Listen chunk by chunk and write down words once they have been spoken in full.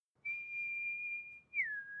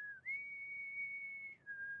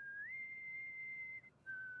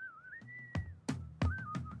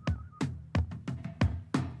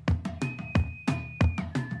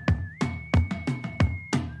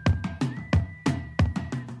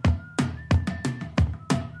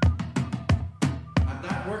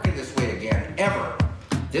ever.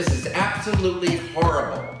 This is absolutely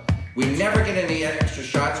horrible. We never get any extra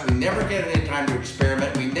shots. We never get any time to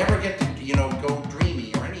experiment. We never get to, go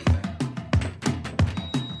dreamy or anything.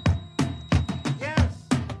 Yes,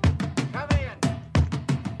 come in.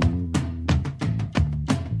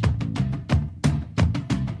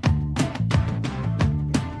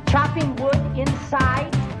 Chopping wood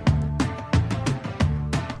inside.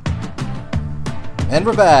 And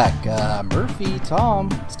we're back. Murphy,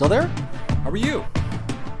 Tom, still there? How are you?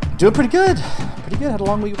 Doing pretty good. Pretty good. Had a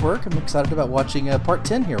long week of work. I'm excited about watching part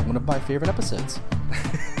 10 here, one of my favorite episodes.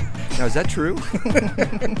 Now, is that true?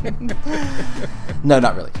 No,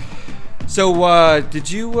 not really. So, did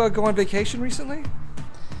you go on vacation recently?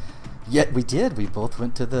 Yeah, we did. We both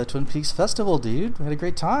went to the Twin Peaks Festival, dude. We had a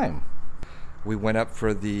great time. We went up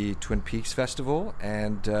for the Twin Peaks Festival,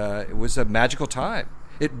 and it was a magical time.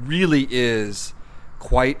 It really is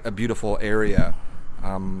quite a beautiful area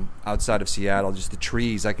outside of Seattle. Just the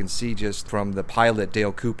trees, I can see just from the pilot,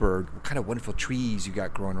 Dale Cooper, what kind of wonderful trees you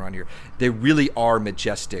got growing around here. They really are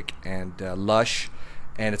majestic and lush,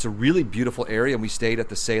 and it's a really beautiful area. And we stayed at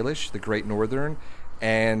the Salish, the Great Northern,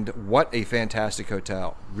 and what a fantastic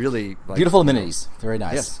hotel. Really beautiful amenities. Very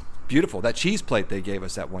nice. Yes, beautiful. That cheese plate they gave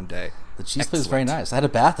us that one day. The cheese plate was very nice. I had a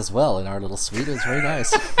bath as well in our little suite. It was very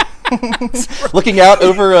nice. Looking out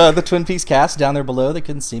over the Twin Peaks cast down there below, they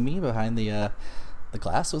couldn't see me behind the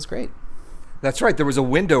glass. It was great. That's right. There was a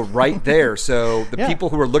window right there, so the people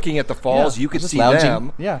who were looking at the falls, you could see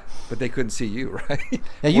them. Yeah, but they couldn't see you, right?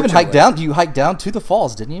 Yeah, you even hiked down. You hiked down to the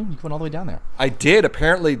falls, didn't you? You went all the way down there. I did.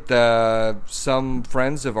 Apparently, some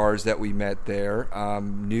friends of ours that we met there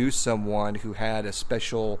knew someone who had a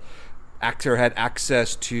special actor had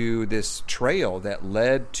access to this trail that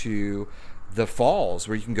led to the falls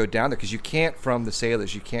where you can go down there, because you can't, from the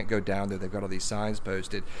Salish, you can't go down there. They've got all these signs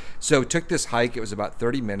posted. So took this hike. It was about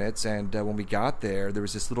 30 minutes, and when we got there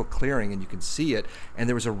was this little clearing, and you can see it, and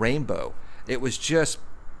there was a rainbow. It was just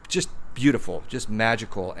beautiful, just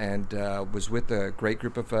magical, and was with a great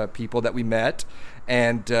group of people that we met,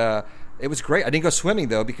 and it was great. I didn't go swimming,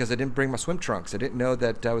 though, because I didn't bring my swim trunks. I didn't know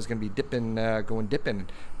that I was going to be going dipping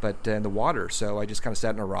but in the water. So I just kind of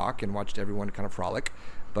sat in a rock and watched everyone kind of frolic,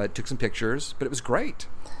 but took some pictures. But it was great.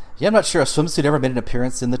 Yeah, I'm not sure a swimsuit ever made an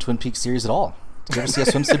appearance in the Twin Peaks series at all. Did you ever see a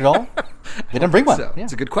swimsuit at all? They didn't bring one. So. Yeah.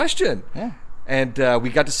 It's a good question. Yeah. And we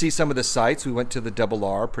got to see some of the sites. We went to the Double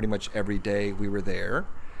R pretty much every day we were there.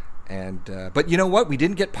 And but you know what? We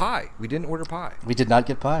didn't get pie. We didn't order pie. We did not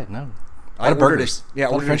get pie, no. I ordered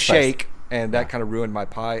a French shake, and that kind of ruined my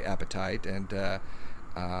pie appetite. And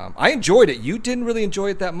I enjoyed it. You didn't really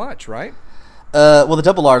enjoy it that much, right? Well, the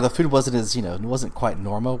Double R, the food wasn't as, it wasn't quite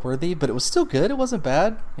Norma worthy, but it was still good. It wasn't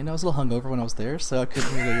bad. I was a little hungover when I was there, so I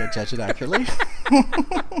couldn't really judge it accurately.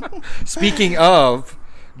 Speaking of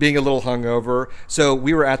being a little hungover, so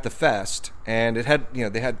we were at the fest, and it had,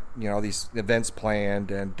 they had, all these events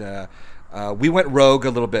planned, and we went rogue a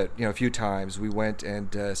little bit, a few times. We went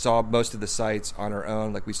and saw most of the sites on our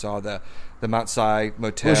own. Like we saw the Mount Si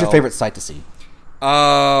Motel. What was your favorite site to see?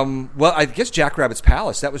 Well, I guess Jackrabbit's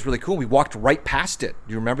Palace. That was really cool. We walked right past it.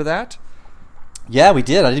 Do you remember that? Yeah, we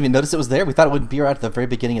did. I didn't even notice it was there. We thought it wouldn't be right at the very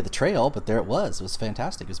beginning of the trail, but there it was. It was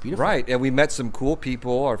fantastic. It was beautiful. Right, and we met some cool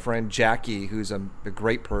people. Our friend Jackie, who's a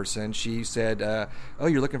great person, she said, oh,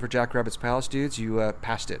 you're looking for Jackrabbit's Palace, dudes? You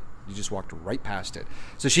passed it. You just walked right past it.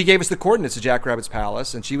 So she gave us the coordinates of Jackrabbit's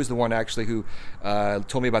Palace, and she was the one actually who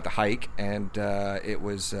told me about the hike, and it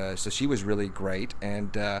was so she was really great.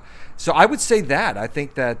 And so I would say that. I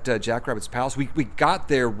think that Jackrabbit's Palace, we got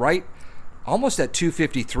there right almost at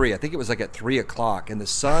 2:53. I think it was like at 3 o'clock, and the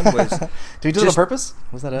sun was. Did you do it on purpose?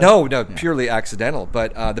 Was that no, purely accidental.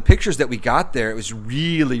 But the pictures that we got there, it was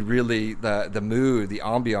really, really the mood, the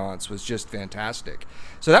ambiance was just fantastic.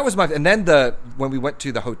 So that was and then when we went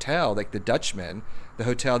to the hotel, like the Dutchman, the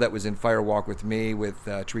hotel that was in Firewalk with me with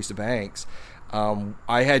Teresa Banks.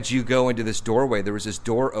 I had you go into this doorway. There was this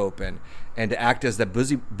door open, and to act as that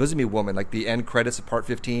bosomy woman, like the end credits of Part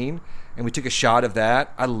 15, and we took a shot of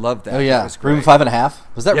that. I loved that. Oh yeah, that was great. Room 5.5.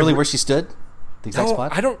 Was that really where she stood? The exact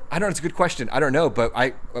spot? I don't. It's a good question. I don't know, but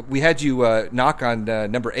we had you knock on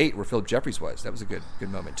number 8 where Philip Jeffries was. That was a good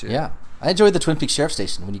moment too. Yeah, I enjoyed the Twin Peaks Sheriff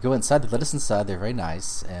Station. When you go inside, they let us inside. They're very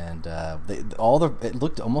nice, and it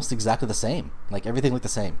looked almost exactly the same. Like everything looked the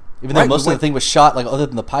same, even though most of the thing was shot, like other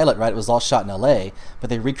than the pilot, right? It was all shot in L.A., but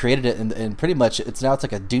they recreated it, and pretty much it's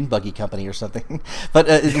like a dune buggy company or something. But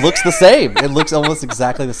it looks the same. It looks almost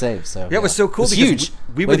exactly the same. So yeah, it was so cool. It's because huge.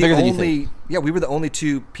 We were the only. Yeah, we were the only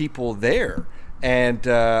 2 people there. And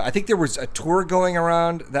I think there was a tour going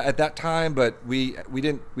around at that time, but we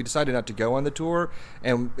decided not to go on the tour,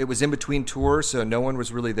 and it was in between between tours, so no one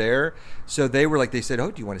was really there. So they said,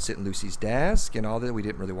 "Oh, do you want to sit in Lucy's desk?" and all that. We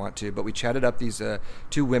didn't really want to, but we chatted up these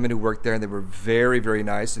two women who worked there, and they were very, very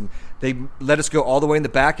nice. And they let us go all the way in the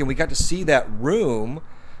back, and we got to see that room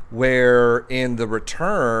where in The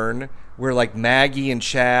Return, where like Maggie and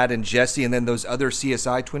Chad and Jesse, and then those other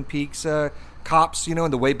CSI Twin Peaks cops,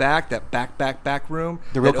 in the way back, that back room.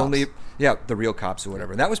 The real cops. The real cops or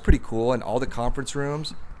whatever. And that was pretty cool. And all the conference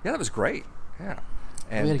rooms. Yeah, that was great. Yeah.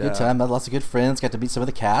 And, we had a good time. Met lots of good friends. Got to meet some of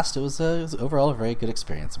the cast. It was overall a very good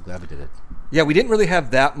experience. I'm glad we did it. Yeah, we didn't really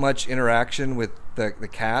have that much interaction with the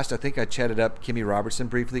cast. I think I chatted up Kimmy Robertson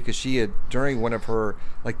briefly because she had, during one of her,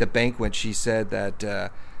 like the banquet, she said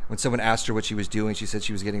that when someone asked her what she was doing, she said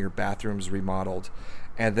she was getting her bathrooms remodeled.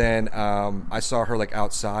 And then I saw her like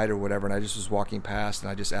outside or whatever, and I just was walking past,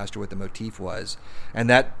 and I just asked her what the motif was. And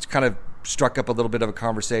that kind of struck up a little bit of a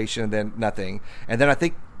conversation, and then nothing. And then I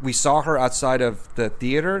think we saw her outside of the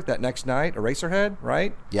theater that next night, Eraserhead,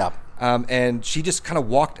 right? Yeah. And she just kind of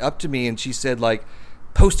walked up to me, and she said, like,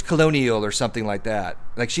 post-colonial or something like that.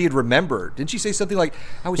 Like she had remembered. Didn't she say something like,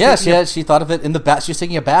 I was... Yeah, she thought of it in the bath. She was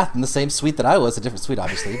taking a bath in the same suite that I was, a different suite,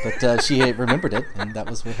 obviously, but she remembered it, and that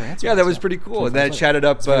was what her answer Yeah, was. that was pretty cool. And then I chatted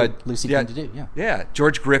up... Lucy thing to do, yeah. Yeah,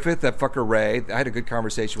 George Griffith, that fucker Ray. I had a good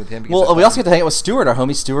conversation with him. Well, we also got to hang out with Stuart, our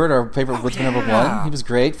homie Stuart, our favorite woodsman number one. He was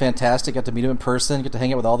great, fantastic. Got to meet him in person, got to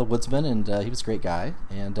hang out with all the woodsmen, and he was a great guy.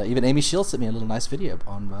 And even Amy Shields sent me a little nice video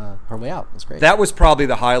on her way out. It was great. That was probably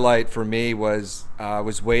the highlight for me was I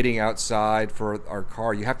was waiting outside for our car.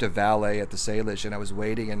 You have to valet at the Salish, and I was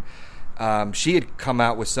waiting, and she had come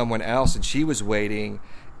out with someone else, and she was waiting,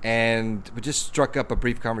 and we just struck up a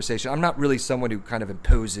brief conversation. I'm not really someone who kind of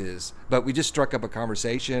imposes, but we just struck up a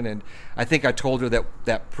conversation, and I think I told her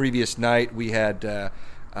that previous night we had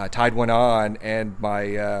tied one on, and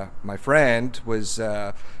my friend was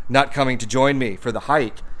not coming to join me for the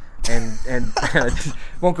hike, and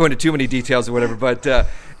won't go into too many details or whatever, but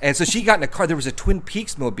and so she got in a car. There was a Twin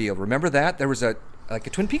Peaks mobile. Remember that? There was a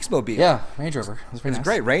Twin Peaks mobile. Yeah, Range Rover. It was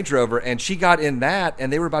great, Range Rover. And she got in that,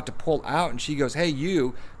 and they were about to pull out, and she goes, "Hey,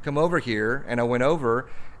 you, come over here." And I went over,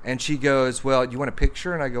 and she goes, "Well, you want a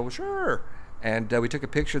picture?" And I go, "Well, sure." And we took a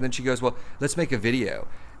picture, and then she goes, "Well, let's make a video."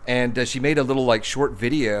 And she made a little, like, short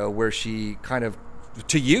video where she kind of,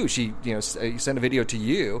 to you, she sent a video to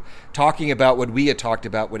you talking about what we had talked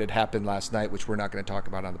about, what had happened last night, which we're not going to talk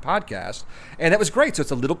about on the podcast, and that was great. So it's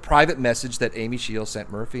a little private message that Amy Shields sent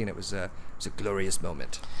Murphy, and it was a glorious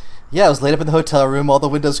moment. Yeah, I was laid up in the hotel room, all the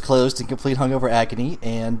windows closed in complete hungover agony,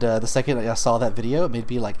 and the second I saw that video, it made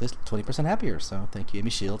me like this 20% happier. So thank you, Amy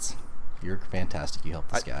Shields. You're fantastic. You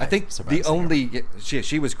helped this guy. I think the only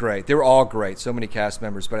she was great. They were all great. So many cast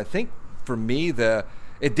members, but I think for me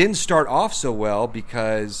it didn't start off so well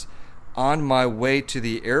because on my way to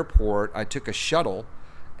the airport, I took a shuttle,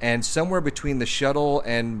 and somewhere between the shuttle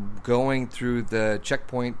and going through the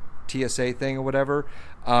checkpoint TSA thing or whatever,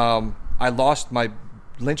 I lost my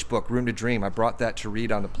Lynch book, Room to Dream. I brought that to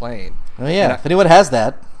read on the plane. Oh, yeah. If anyone has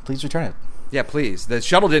that, please return it. Yeah, please. The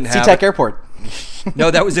shuttle didn't have SeaTac Airport.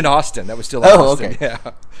 No, that was in Austin. That was still in Austin. Okay.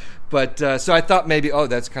 Yeah. But so I thought maybe,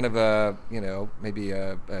 that's kind of a, maybe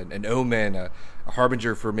an omen, a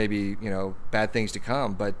harbinger for maybe, bad things to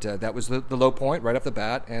come. But that was the low point right off the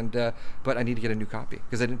bat. And but I need to get a new copy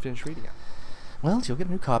because I didn't finish reading it. Well, you'll get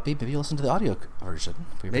a new copy. Maybe you'll listen to the audio version.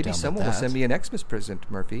 Maybe someone will send me an Xmas present,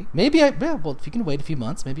 Murphy. Maybe well, if you can wait a few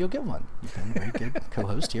months, maybe you'll get one. You've been a very good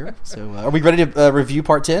co-host here. So, are we ready to review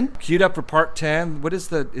part 10? Queued up for part 10. Is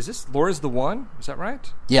this Laura's the One? Is that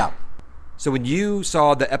right? Yeah. So when you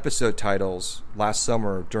saw the episode titles last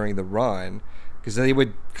summer during the run, because they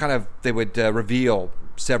would reveal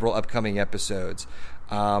several upcoming episodes.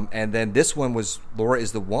 And then this one was Laura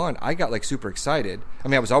is the One. I got like super excited. I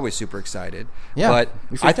mean, I was always super excited. Yeah,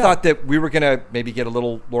 but I thought that we were going to maybe get a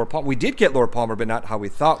little Laura Palmer. We did get Laura Palmer, but not how we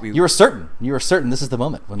thought we would. You were certain. This is the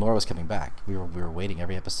moment when Laura was coming back. We were waiting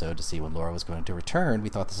every episode to see when Laura was going to return. We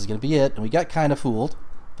thought this was going to be it, and we got kind of fooled.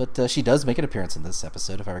 But she does make an appearance in this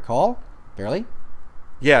episode, if I recall. Barely.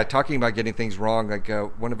 Yeah, talking about getting things wrong, like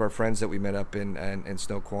one of our friends that we met up in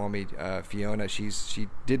Snoqualmie, Fiona, she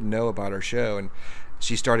didn't know about our show, and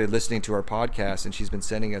she started listening to our podcast, and she's been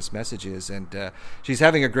sending us messages, and she's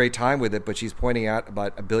having a great time with it, but she's pointing out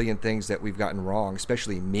about a billion things that we've gotten wrong,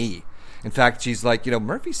 especially me. In fact, she's like,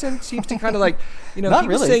 Murphy seems to kind of like, Not he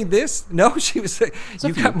really. was saying this. No, she was saying,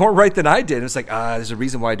 you got more right than I did. And it's like, there's a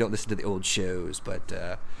reason why I don't listen to the old shows, but...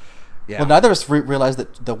 yeah. Well, neither of us realized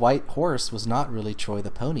that the white horse was not really Troy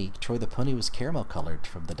the Pony. Troy the Pony was caramel colored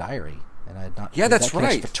from the diary, and I had not. Yeah, that's that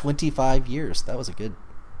right. For 25 years, that was a good.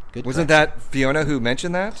 Wasn't correction. that Fiona who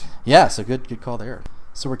mentioned that? Yeah, so good call there.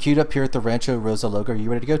 So we're queued up here at the Rancho Rosa logo. Are you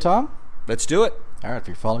ready to go, Tom? Let's do it. All right, if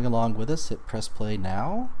you're following along with us, hit press play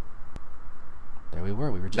now. There we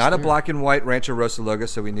were. We were just Not a there. black and white Rancho Rosa logo,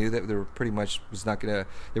 so we knew that they were pretty much they were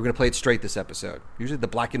gonna play it straight this episode. Usually the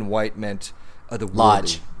black and white meant the Lodge.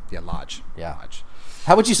 Lodge. Yeah. Lodge.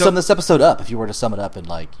 How would you sum this episode up if you were to sum it up in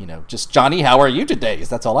just Johnny, how are you today? 'Cause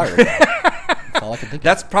that's all I remember. That's all I can think of.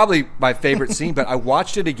 That's probably my favorite scene, but I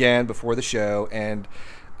watched it again before the show, and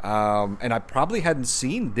I probably hadn't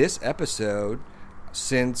seen this episode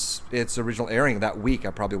since its original airing that week.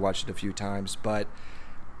 I probably watched it a few times, but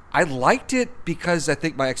I liked it because I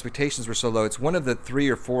think my expectations were so low. It's one of the 3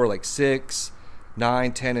 or 4, like 6,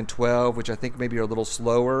 9, 10, and 12, which I think maybe are a little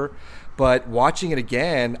slower. But watching it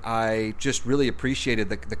again, I just really appreciated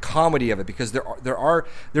the comedy of it, because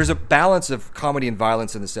there's a balance of comedy and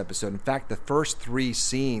violence in this episode. In fact, the first 3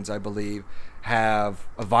 scenes, I believe, have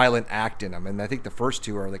a violent act in them, and I think the first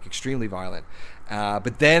 2 are like extremely violent.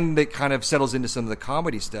 But then it kind of settles into some of the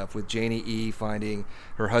comedy stuff with Janie E finding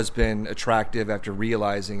her husband attractive after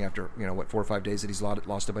realizing, after 4 or 5 days, that he's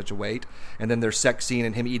lost a bunch of weight, and then their sex scene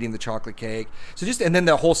and him eating the chocolate cake. And then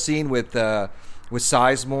the whole scene with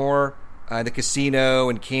Sizemore. The casino,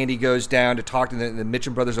 and Candy goes down to talk to them, and the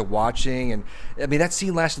Mitchum brothers are watching, and I mean that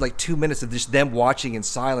scene lasted like 2 minutes of just them watching in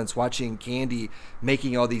silence, watching Candy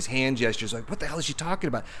making all these hand gestures, like, what the hell is she talking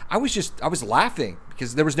about? I was laughing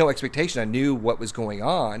because there was no expectation. I knew what was going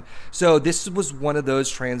on. So this was one of those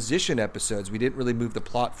transition episodes. We didn't really move the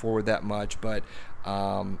plot forward that much, but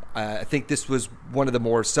I think this was one of the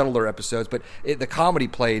more subtler episodes. But the comedy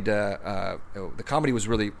was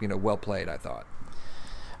really well played, I thought.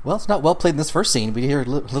 Well, it's not well played in this first scene. We hear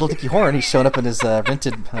little Dickie Horn. He's showing up in his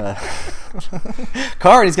rented car,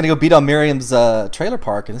 and he's going to go beat on Miriam's trailer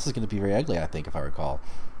park, and this is going to be very ugly, I think, if I recall.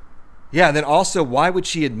 Yeah, and then also, why would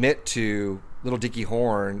she admit to little Dickie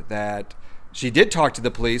Horn that she did talk to the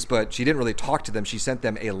police, but she didn't really talk to them? She sent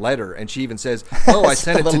them a letter, and she even says, "Oh, I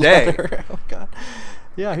sent it today." Letter. Oh God.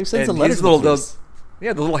 Yeah, who sends and a letter to the police?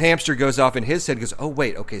 Yeah, the little hamster goes off in his head, goes, oh,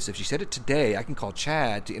 wait, okay, so if she said it today, I can call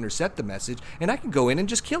Chad to intercept the message, and I can go in and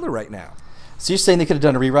just kill her right now. So you're saying they could have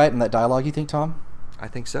done a rewrite in that dialogue, you think, Tom? I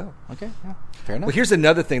think so. Okay, yeah, fair enough. Well, here's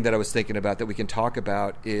another thing that I was thinking about that we can talk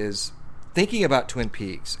about is thinking about Twin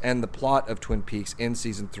Peaks and the plot of Twin Peaks in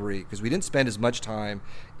Season 3, because we didn't spend as much time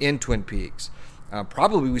in Twin Peaks.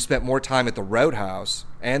 Probably we spent more time at the Roadhouse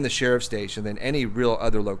and the Sheriff's Station than any real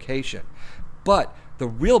other location. But the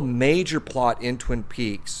real major plot in Twin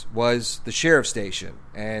Peaks was the Sheriff's Station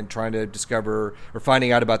and trying to discover or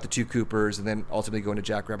finding out about the 2 Coopers, and then ultimately going to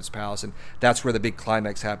Jack Rabbit's palace, and that's where the big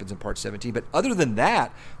climax happens in part 17. But other than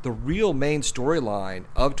that, the real main storyline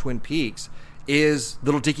of Twin Peaks is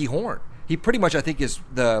little Dickie Horn. He pretty much, I think, is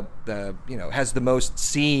has the most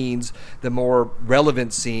scenes, the more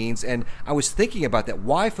relevant scenes. And I was thinking about that.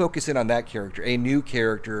 Why focus in on that character, a new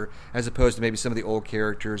character, as opposed to maybe some of the old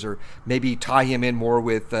characters, or maybe tie him in more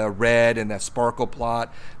with Red and that Sparkle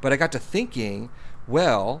plot? But I got to thinking,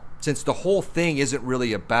 well, since the whole thing isn't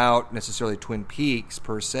really about necessarily Twin Peaks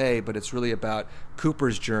per se, but it's really about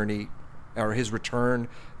Cooper's journey, or his return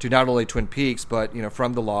to not only Twin Peaks, but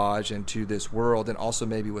from the Lodge and to this world, and also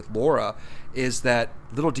maybe with Laura, is that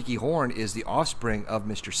little Dickie Horn is the offspring of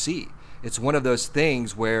Mr. C. It's one of those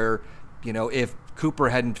things where, if Cooper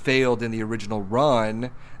hadn't failed in the original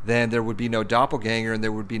run, then there would be no doppelganger, and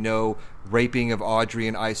there would be no raping of Audrey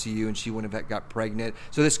in ICU, and she wouldn't have got pregnant.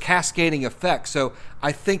 So this cascading effect. So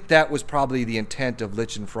I think that was probably the intent of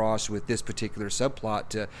Litch and Frost with this particular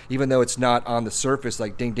subplot, even though it's not on the surface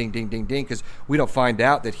like ding, ding, ding, ding, ding, because we don't find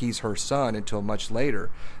out that he's her son until much later.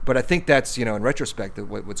 But I think that's, in retrospect,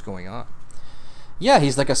 what's going on. Yeah,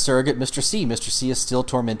 he's like a surrogate Mr. C. Mr. C is still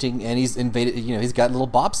tormenting, and he's invaded, he's got a little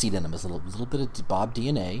Bob seed in him, a little bit of Bob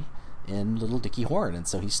DNA in little Dickie Horn, and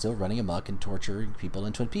so he's still running amok and torturing people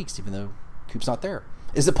in Twin Peaks, even though Coop's not there.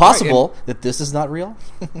 Is it possible that this is not real?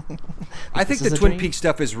 I think the Twin Peaks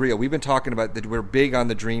stuff is real. We've been talking about that. We're big on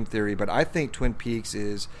the dream theory, but I think Twin Peaks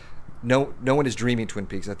is no one is dreaming Twin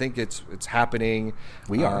Peaks. I think it's happening.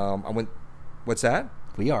 We are. What's that?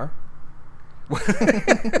 We are.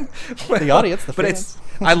 The audience, the fans.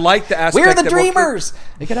 I like the aspect. We're the dreamers.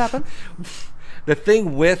 It could happen. The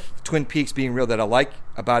thing with Twin Peaks being real that I like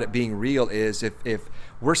about it being real is if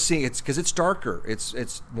we're seeing it's because it's darker,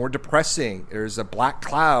 it's more depressing. There's a black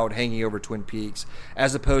cloud hanging over Twin Peaks,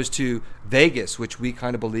 as opposed to Vegas, which we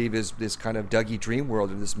kind of believe is this kind of Dougie dream world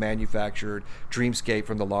and this manufactured dreamscape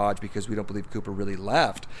from the Lodge, because we don't believe Cooper really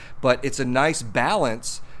left. But it's a nice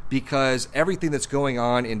balance because everything that's going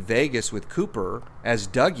on in Vegas with Cooper as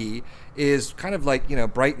Dougie is kind of like,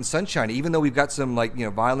 bright and sunshiny, even though we've got some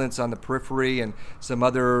violence on the periphery and some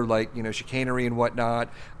other chicanery and whatnot.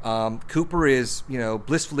 Cooper is,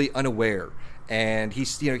 blissfully unaware. And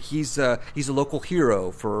he's a local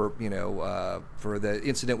hero for the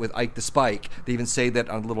incident with Ike the Spike. They even say that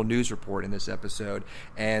on a little news report in this episode.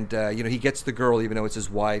 And he gets the girl even though it's his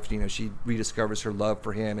wife. She rediscovers her love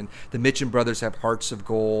for him. And the Mitchum brothers have hearts of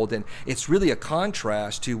gold. And it's really a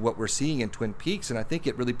contrast to what we're seeing in Twin Peaks. And I think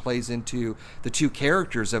it really plays into the two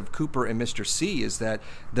characters of Cooper and Mr. C. Is that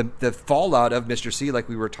the fallout of Mr. C, like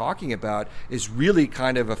we were talking about, is really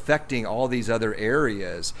kind of affecting all these other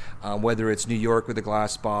areas, whether it's New York with the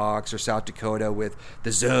Glass Box or South Dakota with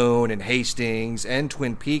the Zone and Hastings and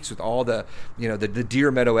Twin Peaks with all the the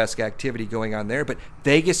Deer Meadow-esque activity going on there. But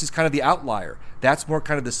Vegas is kind of the outlier. That's more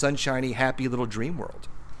kind of the sunshiny, happy little dream world.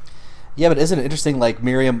 Yeah, but isn't it interesting, like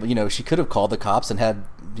Miriam, she could have called the cops and had,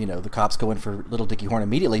 the cops go in for Little Dickie Horn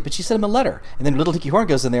immediately, but she sent him a letter. And then Little Dickie Horn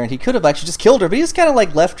goes in there and he could have actually just killed her, but he just kind of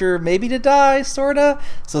like left her maybe to die, sort of.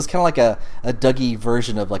 So it's kind of like a Dougie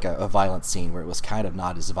version of like a violent scene where it was kind of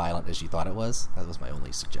not as violent as you thought it was. That was my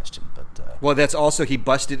only suggestion. But well, that's also, he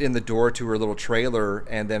busted in the door to her little trailer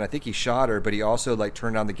and then I think he shot her, but he also like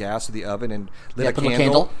turned on the gas of the oven and lit a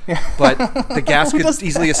candle. But the gas could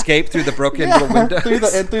easily escape through the broken little window. through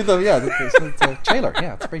the trailer.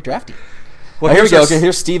 Yeah, it's very drafty. Well, here we go. Okay,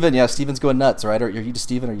 here's Steven. Yeah, Steven's going nuts, right? Are you to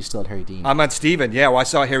Steven or are you still at Harry Dean? I'm on Steven. Yeah, well, I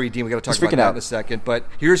saw Harry Dean. We got to talk about that in a second. But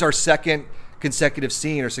here's our second consecutive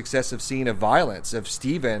scene or successive scene of violence of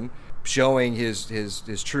Steven showing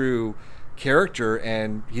his true character,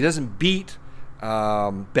 and he doesn't beat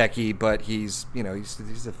Becky, but he's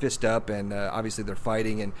a fist up, and obviously they're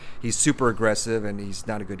fighting, and he's super aggressive, and he's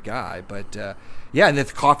not a good guy. But and the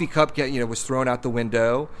coffee cup was thrown out the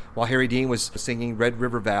window while Harry Dean was singing Red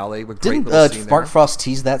River Valley. Didn't Mark Frost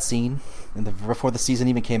tease that scene before the season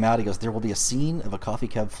even came out? He goes, "There will be a scene of a coffee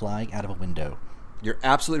cup flying out of a window." You're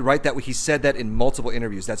absolutely right. That he said that in multiple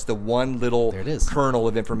interviews. That's the one little kernel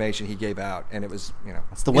of information he gave out, and it was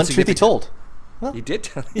that's the one truth he told. Well, he did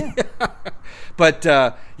tell you. Yeah. But,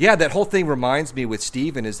 that whole thing reminds me with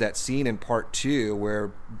Steven is that scene in part 2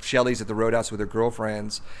 where Shelley's at the Roadhouse with her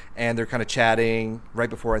girlfriends and they're kind of chatting right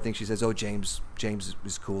before I think she says, "Oh, James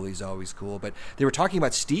is cool. He's always cool." But they were talking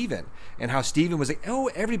about Steven and how Steven was like, "Oh,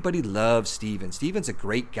 everybody loves Steven. Steven's a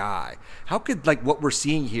great guy." How could what we're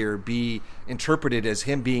seeing here be interpreted as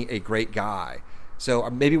him being a great guy? So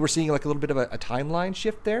maybe we're seeing like a little bit of a timeline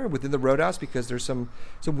shift there within the Roadhouse because there's some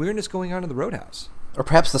weirdness going on in the Roadhouse. Or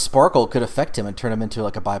perhaps the sparkle could affect him and turn him into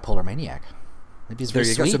like a bipolar maniac. Maybe he's very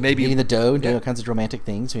sweet, so maybe eating the dough and doing all kinds of romantic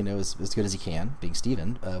things. As good as he can, being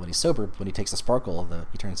Steven. When he's sober, when he takes the sparkle,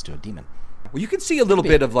 he turns into a demon. Well, you can see a little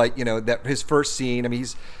bit of that his first scene. I mean,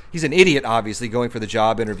 he's an idiot, obviously, going for the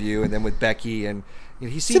job interview, and then with Becky, and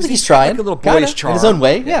he seems like he's trying, like a little boyish charm in his own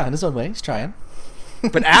way. Yeah, in his own way, he's trying.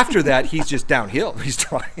 But after that, he's just downhill. He's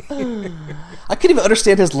trying. I couldn't even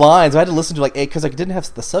understand his lines. I had to listen to because I didn't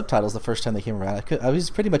have the subtitles the first time they came around. I was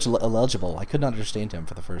pretty much illegible. I could not understand him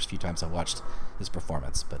for the first few times I watched his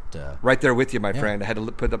performance. But right there with you, my friend. I had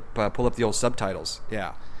to pull up the old subtitles.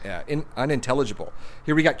 Yeah. Unintelligible.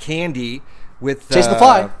 Here we got Candy with Jason the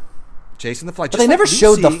Fly. Jason the Fly. But they never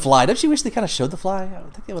showed the fly. Don't you wish they kind of showed the fly? I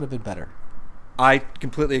think that would have been better. I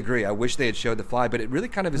completely agree. I wish they had showed the fly, but it really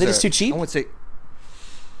kind of is. Is it just too cheap? I would say.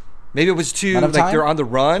 Maybe it was too they're on the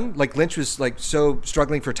run. Like Lynch was so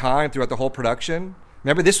struggling for time throughout the whole production.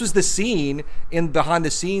 Remember, this was the scene in behind the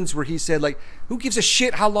scenes where he said, "Who gives a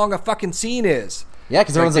shit how long a fucking scene is?" Yeah,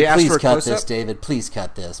 because everyone's like, "Please cut this, David. Please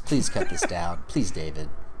cut this. Please cut this down. Please, David."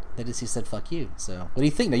 He said, "Fuck you." So, what do you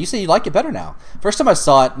think? Now, you say you like it better now. First time I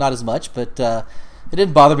saw it, not as much, but it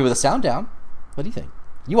didn't bother me with the sound down. What do you think?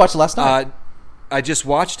 You watched it last night. I just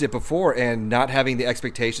watched it before and not having the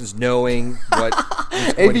expectations, knowing what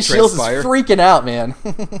Amy Shields is freaking out, man.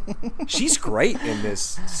 She's great in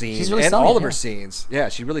this scene. She's really and selling all of it, her scenes. Yeah,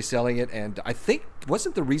 she's really selling it. And I think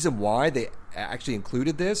wasn't the reason why they actually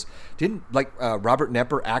included this? Didn't Robert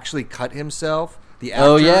Knepper actually cut himself? The actor,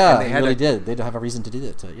 oh yeah, and they really did. They don't have a reason to do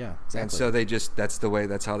that. Yeah, exactly. And so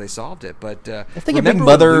that's how they solved it. But if they could Big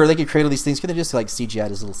Mother, they could create all these things. Could they just CGI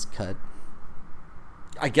his little cut?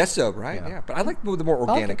 I guess so, right? Yeah. But I like the more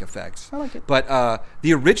organic effects. I like it. But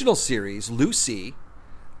the original series, Lucy,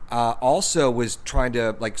 also was trying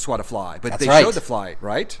to swat a fly, but they showed the fly,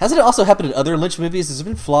 right? Hasn't it also happened in other Lynch movies? Has there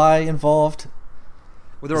been fly involved?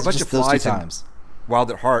 Well, there were a bunch of flies in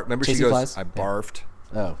Wild at Heart. Remember, Chasing she goes, flies? "I barfed."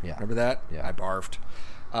 Yeah. Oh yeah. Remember that? Yeah. I barfed.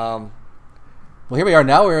 Well, here we are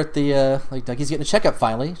now. We're at the Dougie's getting a checkup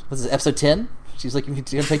finally. This is episode 10. She's like, "You're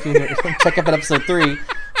gonna take you to checkup at episode 3."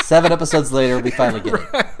 7 episodes later, we finally get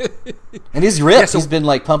it. And he's ripped. Yeah, so- he's been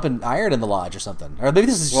like pumping iron in the lodge or something. Or maybe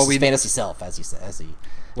this is just his fantasy self, as he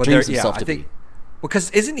dreams himself to be.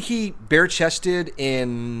 Because isn't he bare-chested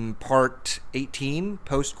in part 18,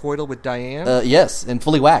 post-coital with Diane? Yes, and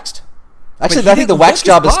fully waxed. Actually, he I think the didn't wax look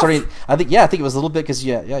job as is buff. starting. I think it was a little bit because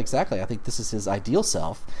yeah, exactly. I think this is his ideal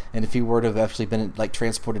self, and if he were to have actually been like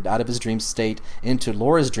transported out of his dream state into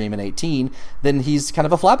Laura's dream in 18, then he's kind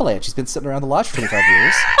of a flabbergast. He's been sitting around the lodge for 25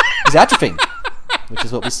 years. He's atrophying, which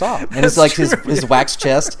is what we saw. And it's like his wax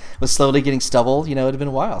chest was slowly getting stubble. You know, it had been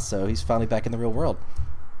a while, so he's finally back in the real world.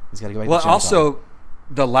 He's got to go back. Well, to the gym also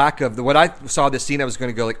the lack of what I saw this scene, I was going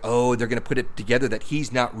to go like, oh, they're going to put it together that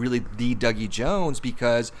he's not really the Dougie Jones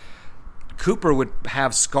because Cooper would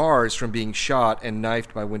have scars from being shot and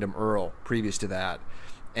knifed by Wyndham Earle previous to that.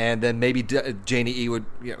 And then maybe Janie E would,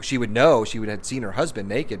 she would know, she would have seen her husband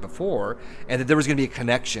naked before, and that there was going to be a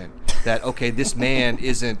connection that, okay, this man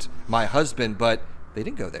isn't my husband, but they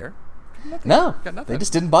didn't go there. No, Got nothing. they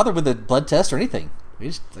just didn't bother with the blood test or anything. They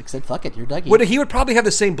just said, "Fuck it, you're Dougie." He would probably have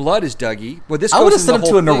the same blood as Dougie. Well, this I would goes have into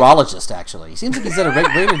sent the him to whole a thing. neurologist. Actually, he seems like he's at a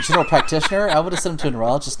rated general practitioner. I would have sent him to a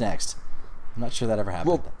neurologist next. I'm not sure that ever happened.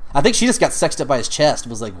 Well- I think she just got sexed up by his chest and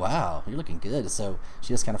was like, "Wow, you're looking good." So she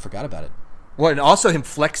just kind of forgot about it. Well, and also him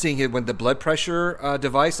flexing when the blood pressure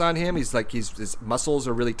device on him, he's like his muscles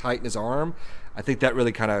are really tight in his arm. I think that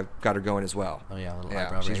really kind of got her going as well. Oh yeah, a little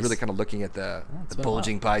eyebrow she's raise. really kind of looking at the it's been a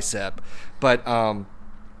bulging bicep. But the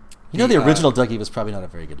original Dougie was probably not a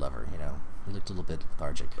very good lover. He looked a little bit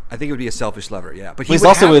lethargic. I think it would be a selfish lover. Yeah, but He's would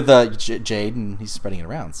also have- with Jade, and he's spreading it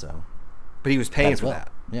around. So, But he was paying as for well.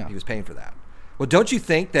 that. Yeah. He was paying for that. Well, don't you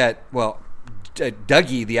think that,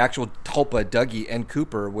 Dougie, the actual Tulpa Dougie and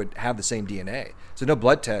Cooper would have the same DNA? So no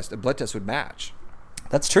blood test. A blood test would match.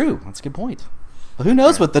 that's true. That's a good point. But who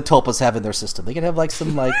knows what the Tulpas have in their system? They could have like some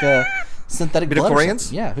synthetic blood. Or Midichlorians?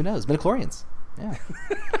 something. Yeah, who knows? Midichlorians. Yeah.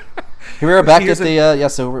 Here we are back at the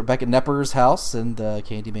so we're back at Nepper's house, and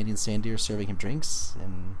Candyman and Sandy are serving him drinks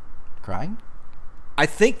and crying. I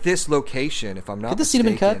think this location, if I'm not Could this scene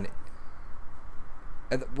have mistaken,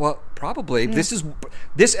 been cut? well, probably.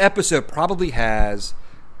 This episode probably has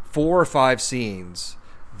 4 or 5 scenes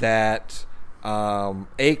that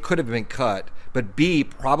A, could have been cut, but B,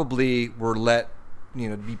 probably were let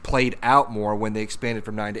be played out more when they expanded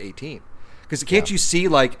from 9 to 18. Because can't you see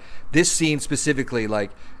like this scene specifically,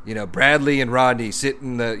 like Bradley and Rodney sit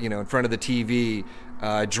in the in front of the TV.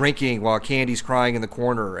 Drinking while Candy's crying in the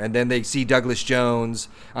corner, and then they see Douglas Jones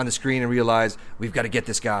on the screen and realize we've got to get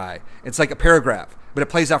this guy. It's like a paragraph, but it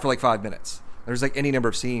plays out for like 5 minutes. There's like any number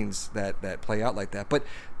of scenes that play out like that. But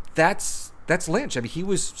that's Lynch. I mean, he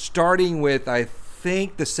was starting with, I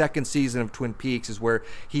think, the second season of Twin Peaks is where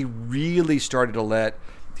he really started to let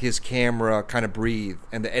his camera kind of breathe,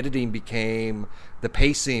 and the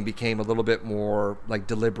pacing became a little bit more like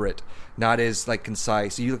deliberate, not as like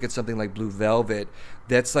concise. You look at something like Blue Velvet,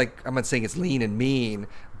 that's like, I'm not saying it's lean and mean,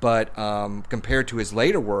 but compared to his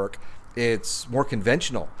later work, it's more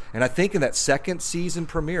conventional. And I think in that second season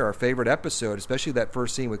premiere, our favorite episode, especially that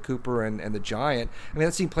first scene with Cooper and the Giant, I mean,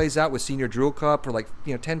 that scene plays out with Senior Drool Cup for like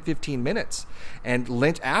 10-15 minutes. And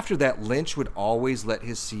Lynch, after that, Lynch would always let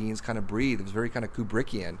his scenes kind of breathe. It was very kind of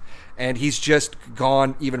Kubrickian. And he's just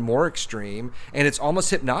gone even more extreme, and it's almost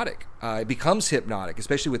hypnotic. It becomes hypnotic,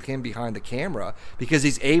 especially with him behind the camera, because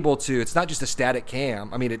he's able to, it's not just a static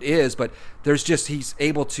cam. I mean, it is, but he's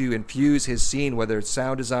able to infuse his scene, whether it's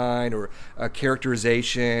sound design or a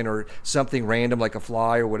characterization or something random like a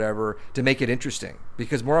fly or whatever, to make it interesting.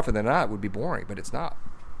 Because more often than not, it would be boring, but it's not.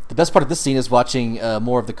 The best part of this scene is watching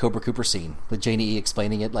more of the Cobra Cooper scene with Janie E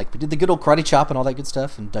explaining it. Like, we did the good old karate chop and all that good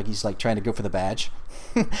stuff, and Dougie's like trying to go for the badge.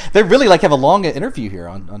 They really like have a long interview here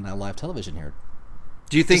on live television here.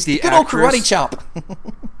 Do you think Just the good old actress, karate chop?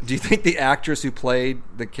 do you think the actress who played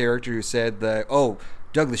the character who said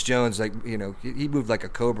Douglas Jones, like, he moved like a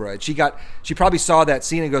cobra, and she probably saw that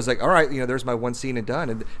scene and goes like, all right, there's my one scene and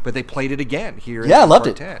done, but they played it again here. Yeah, I loved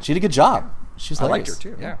part it. 10. She did a good job. She was I hilarious. liked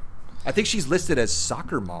her too. Yeah, I think she's listed as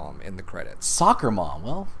soccer mom in the credits. Soccer mom.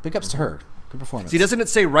 Well, big ups to her. Good performance. See, doesn't it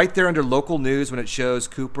say right there under local news when it shows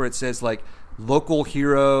Cooper? It says like local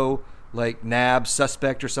hero, like nabs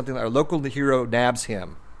suspect or something, or local hero nabs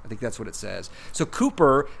him. I think that's what it says. So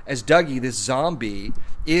Cooper, as Dougie, this zombie,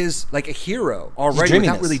 is like a hero already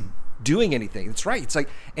without this. really doing anything. That's right. It's like,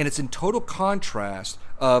 and it's in total contrast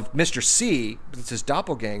of Mr. C, it's his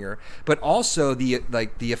doppelganger, but also the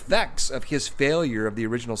effects of his failure of the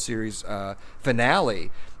original series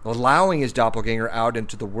finale, allowing his doppelganger out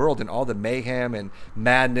into the world and all the mayhem and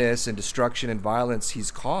madness and destruction and violence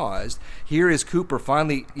he's caused. Here is Cooper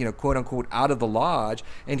finally, quote unquote, out of the lodge,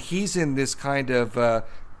 and he's in this kind of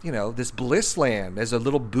this bliss land as a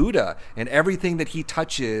little Buddha, and everything that he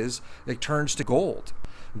touches, it turns to gold.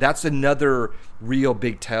 That's another real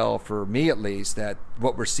big tell for me, at least, that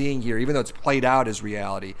what we're seeing here, even though it's played out as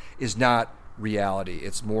reality, is not reality.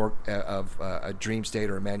 It's more of a dream state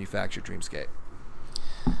or a manufactured dreamscape.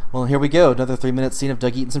 Well, here we go. Another 3-minute scene of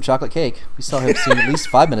Doug eating some chocolate cake. We saw him seeing at least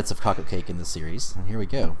 5 minutes of chocolate cake in this series, and here we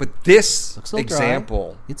go. But this Looks a little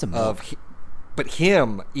example dry. It's a milk. but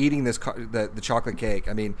him eating this the chocolate cake,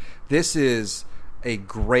 I mean, this is a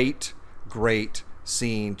great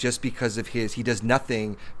scene just because of he does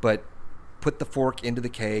nothing but put the fork into the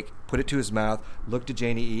cake, put it to his mouth, look to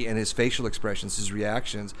Janie E, and his facial expressions, his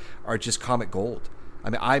reactions are just comic gold. I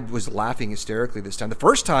mean, I was laughing hysterically this time. The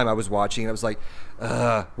first time I was watching, I was like,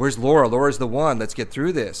 where's Laura? Laura's the one. Let's get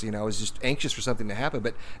through this. I was just anxious for something to happen.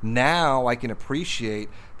 But now I can appreciate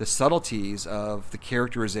the subtleties of the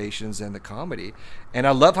characterizations and the comedy. And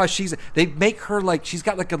I love how they make her like, she's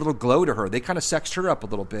got like a little glow to her. They kind of sexed her up a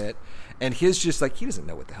little bit. And his just like, he doesn't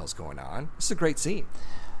know what the hell's going on. This is a great scene.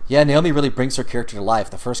 Yeah, Naomi really brings her character to life.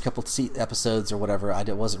 The first couple episodes or whatever, I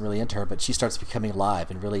wasn't really into her, but she starts becoming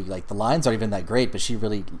alive and really, like, the lines aren't even that great, but she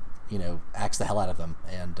really, acts the hell out of them.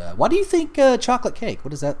 And why do you think chocolate cake? What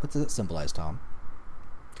does that symbolize, Tom?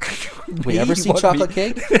 Have we ever seen chocolate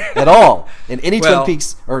cake at all in any Twin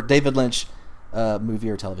Peaks or David Lynch movie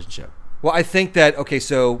or television show? Well, I think that,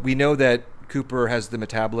 so we know that Cooper has the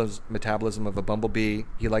metabolism of a bumblebee.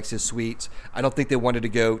 He likes his sweets. I don't think they wanted to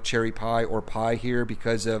go cherry pie or pie here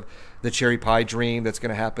because of the cherry pie dream that's going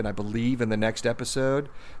to happen, I believe, in the next episode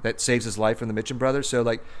that saves his life from the Mitchum brothers. So,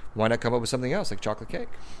 why not come up with something else, like chocolate cake?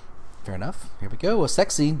 Fair enough. Here we go. A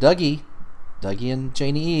sex scene. Dougie and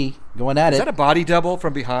Janie E going at it. Is that a body double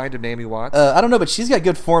from behind of Naomi Watts? I don't know, but she's got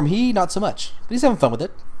good form. He, not so much. But he's having fun with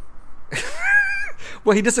it.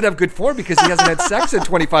 Well, he doesn't have good form because he hasn't had sex in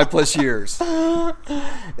 25 plus years.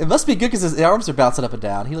 It must be good because his arms are bouncing up and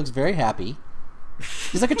down. He looks very happy.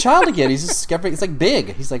 He's like a child again. He's just discovering. It's like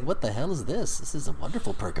big. He's like, what the hell is this? This is a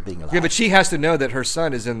wonderful perk of being alive. Yeah, but she has to know that her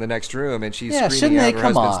son is in the next room and she's screaming out her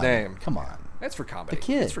husband's name. Come on. That's for comedy. The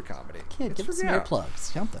kid. It's for comedy. Kid, give him some earplugs.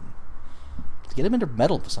 Something. Get him into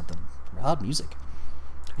metal or something. Loud music.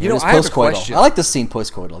 I have a question. I like this scene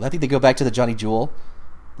post-coital. I think they go back to the Johnny Jewel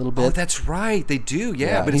a little bit. Oh, that's right. They do,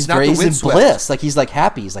 yeah. But he's it's not the in windswept. bliss. Like, he's like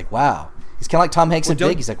happy. He's like, wow. He's kind of like Tom Hanks in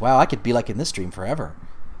Big. He's like, wow, I could be like in this dream forever.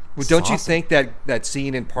 Well, don't you think that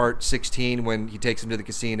scene in part 16 when he takes him to the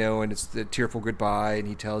casino and it's the tearful goodbye and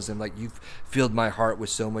he tells him, like, you've filled my heart with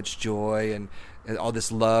so much joy and all this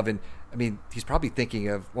love, and I mean, he's probably thinking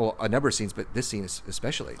of, a number of scenes, but this scene is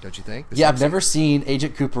especially, don't you think? I've never seen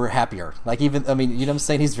Agent Cooper happier. Like, even, I mean, you know what I'm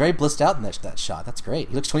saying? He's very blissed out in that shot. That's great.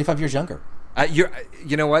 He looks 25 years younger.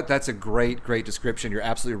 You know what? That's a great description. You're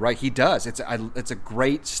absolutely right. He does. It's a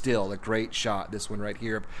great still, a great shot. This one right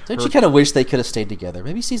here. Don't you kind of wish they could have stayed together?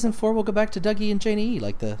 Maybe season 4 we'll go back to Dougie and Janie E,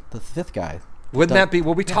 like the fifth guy. Wouldn't that be?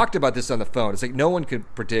 Well, we talked about this on the phone. It's like no one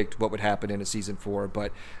could predict what would happen in a season 4,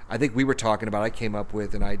 but I think we were talking about. I came up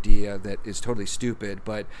with an idea that is totally stupid,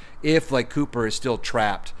 but if like Cooper is still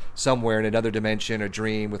trapped somewhere in another dimension, a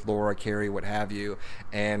dream with Laura, Carrie, what have you,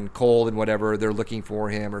 and Cole and whatever they're looking for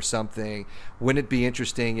him or something, wouldn't it be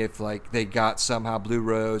interesting if like they got somehow Blue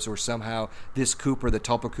Rose or somehow this Cooper, the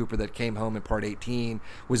Tulpa Cooper that came home in part 18,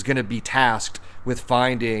 was going to be tasked with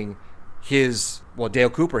finding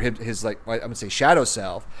Dale Cooper, his like, I'm going to say shadow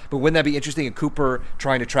self, but wouldn't that be interesting? A Cooper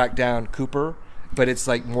trying to track down Cooper, but it's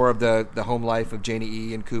like more of the home life of Janie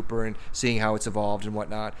E and Cooper and seeing how it's evolved and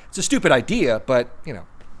whatnot. It's a stupid idea, but,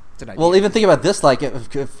 it's an idea. Well, even think about this, like,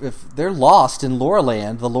 if they're lost in Laura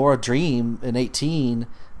Land, the Laura dream in 18,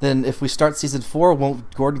 then if we start season 4,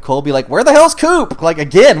 won't Gordon Cole be like, where the hell's Coop? Like,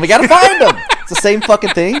 again, we got to find him. It's the same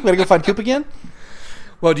fucking thing. We got to go find Coop again?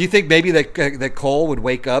 Well, do you think maybe that Cole would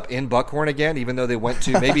wake up in Buckhorn again, even though they went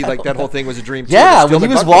to maybe like that whole thing was a dream? Too, yeah, when he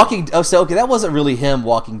was walking. Oh, so okay, that wasn't really him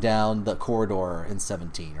walking down the corridor in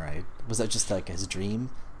 17, right? Was that just like his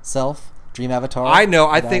dream self, dream avatar? I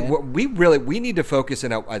know. I think we need to focus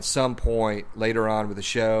in at some point later on with a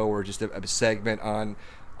show or just a segment on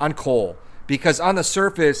Cole. Because on the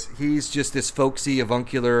surface, he's just this folksy,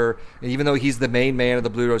 avuncular, and even though he's the main man of the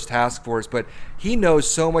Blue Rose Task Force, but he knows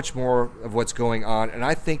so much more of what's going on, and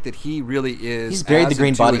I think that he really is. He's buried the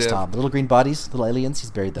green bodies, Tom. The little green bodies, little aliens.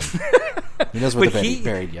 He's buried them. He knows where they're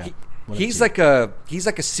buried. Yeah. He's like a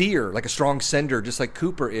seer, like a strong sender, just like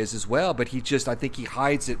Cooper is as well. But I think he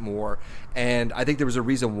hides it more, and I think there was a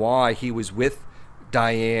reason why he was with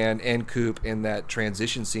Diane and Coop in that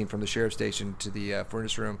transition scene from the sheriff's station to the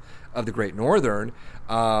furnace room of the Great Northern.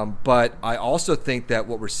 But I also think that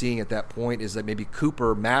what we're seeing at that point is that maybe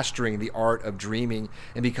Cooper mastering the art of dreaming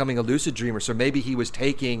and becoming a lucid dreamer. So maybe he was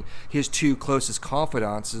taking his two closest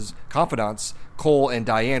confidants, Cole and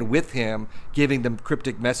Diane, with him, giving them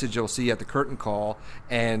cryptic message you'll see at the curtain call,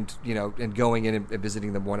 and going in and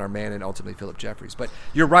visiting them One-Armed Man and ultimately Philip Jeffries. But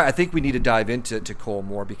you're right. I think we need to dive into Cole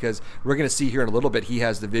more, because we're going to see here in a little bit he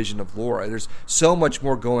has the vision of Laura. There's so much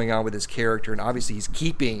more going on with his character, and obviously he's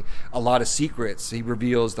keeping a lot of secrets. He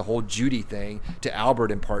reveals the whole Judy thing to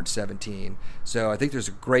Albert in part 17. So I think there's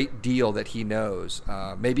a great deal that he knows,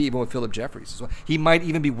 maybe even with Philip Jeffries as well. He might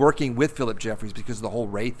even be working with Philip Jeffries because of the whole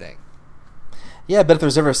Ray thing. Yeah, but if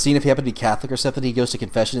there's ever a scene, if he happened to be Catholic or something, he goes to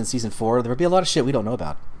confession in season 4, there would be a lot of shit we don't know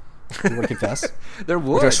about. You want to confess? There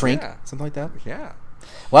would. Or a shrink? Yeah. Something like that? Yeah.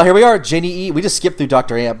 Well, here we are, Janie E. We just skipped through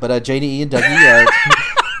Dr. Amp, but Janie E. and Dougie,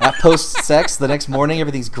 at post-sex the next morning,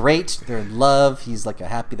 everything's great. They're in love. He's like the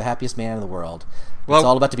happiest man in the world. Well, it's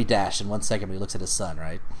all about to be dashed in 1 second when he looks at his son,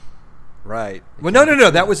 right? Right. Well, no.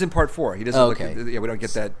 That was in part 4. He doesn't okay. look at, we don't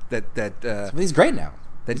get that. But he's great now.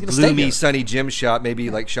 That gloomy Sonny Jim shot,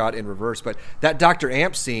 maybe like shot in reverse, but that Dr.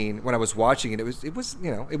 Amp scene, when I was watching it, it was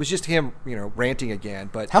just him, ranting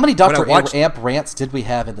again. But how many Dr. Amp rants did we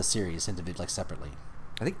have in the series, individually, like separately?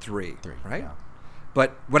 I think three, right? Yeah.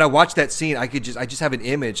 But when I watched that scene, I just have an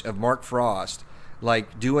image of Mark Frost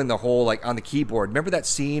like doing the whole like on the keyboard. Remember that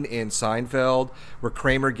scene in Seinfeld where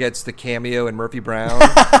Kramer gets the cameo in Murphy Brown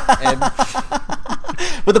and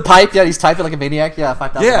with the pipe? Yeah, he's typing like a maniac. Yeah,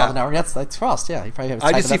 5,000 Yeah. miles an hour. That's Frost. Yeah, he probably.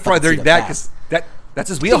 I just see Frost there that because that's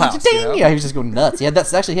his wheelhouse. Ding, ding, ding. Yeah, he was just going nuts. He had that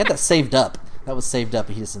saved up. That was saved up,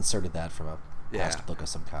 and he just inserted that from a past book of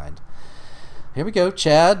some kind. Here we go.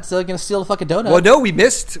 Chad's gonna steal a fucking donut. Well, no, we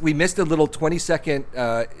missed a little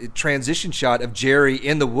 20-second transition shot of Jerry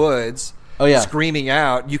in the woods. Oh yeah, screaming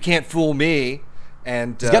out, "You can't fool me!"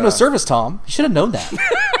 And he's got no service, Tom. You should have known that.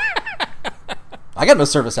 I got no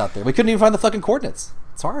service out there. We couldn't even find the fucking coordinates.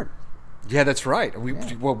 It's hard. Yeah, that's right. We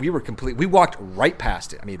were complete. We walked right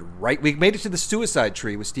past it. I mean, right. We made it to the suicide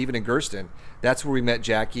tree with Stephen and Gersten. That's where we met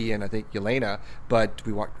Jackie and I think Yelena. But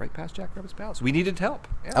we walked right past Jack Rabbit's palace. We needed help.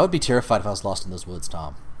 Yeah. I would be terrified if I was lost in those woods,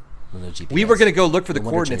 Tom. With no GPS. We were going to go look for the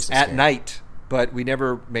coordinates at night, but we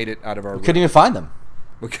never made it out of our room. Couldn't even find them.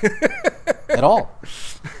 At all.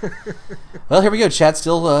 Well, here we go. Chad's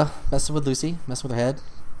still messing with Lucy, messing with her head.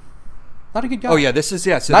 Not a good guy. Oh yeah, this is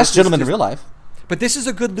So nice gentleman in real life. But this is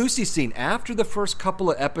a good Lucy scene after the first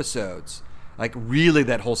couple of episodes. Like really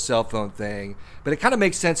that whole cell phone thing. But it kind of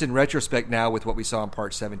makes sense in retrospect now with what we saw in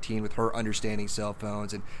part 17 with her understanding cell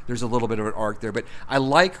phones, and there's a little bit of an arc there. But I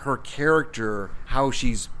like her character, how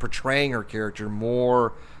she's portraying her character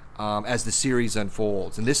more as the series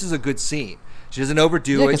unfolds. And this is a good scene. She doesn't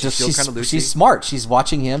overdo it. She's still kind of Lucy. She's smart. She's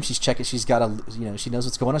watching him. She's checking. She's got she knows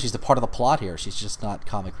what's going on. She's the part of the plot here. She's just not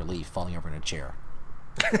comic relief falling over in a chair.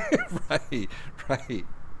 Right.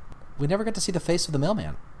 We never got to see the face of the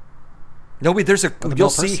mailman. No, you'll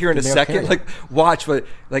see here in a second. Carrier. Like watch, but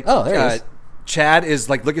like there it is. Chad is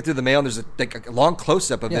like looking through the mail, and there's a long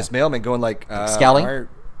close up of this mailman going like scowling.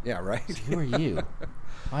 Yeah, right. Who are you?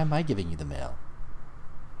 Why am I giving you the mail?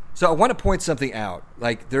 So I want to point something out.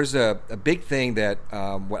 Like there's a big thing that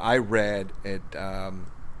what I read, it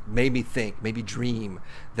made me think, maybe dream,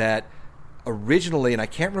 that originally, and I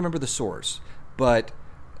can't remember the source, but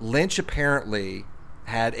Lynch apparently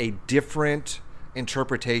had a different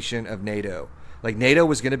interpretation of NATO. Like NATO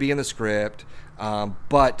was going to be in the script,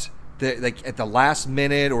 but at the last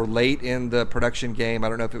minute or late in the production game, I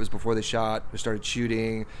don't know if it was before they shot or started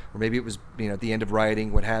shooting, or maybe it was at the end of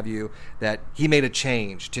writing, what have you, that he made a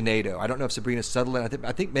change to NATO. I don't know if Sabrina Sutherland.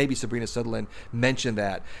 I think maybe Sabrina Sutherland mentioned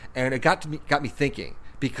that, and it got me thinking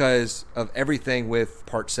because of everything with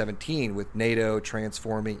Part 17 with NATO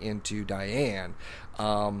transforming into Diane.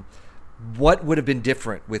 What would have been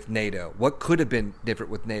different with NATO? What could have been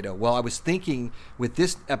different with NATO? Well, I was thinking with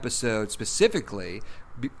this episode specifically,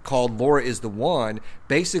 called Laura is the One,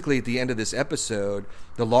 basically at the end of this episode,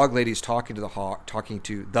 the log lady's talking to the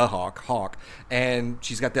Hawk, and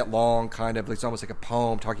she's got that long kind of, it's almost like a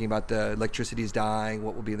poem talking about the electricity's dying,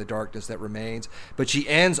 what will be in the darkness that remains. But she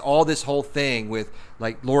ends all this whole thing with,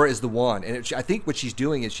 like, Laura is the One. And I think what she's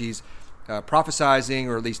doing is she's prophesizing,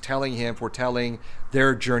 or at least foretelling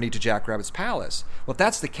their journey to Jack Rabbit's palace. Well, if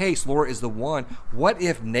that's the case, Laura is the One. What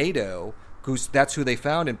if NATO, because that's who they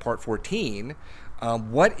found in Part 14,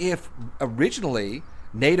 what if originally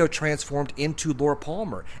NATO transformed into Laura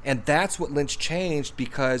Palmer? And that's what Lynch changed,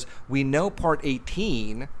 because we know Part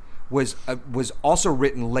 18 was also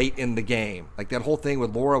written late in the game, like that whole thing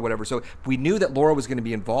with Laura, whatever. So we knew that Laura was going to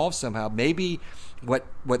be involved somehow. Maybe what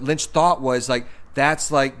Lynch thought was like,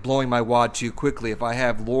 that's like blowing my wad too quickly. If I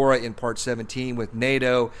have Laura in part 17 with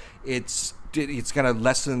Nato, it's going to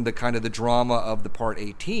lessen the kind of the drama of the part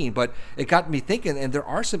 18. But it got me thinking, and there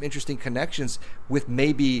are some interesting connections with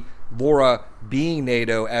maybe Laura being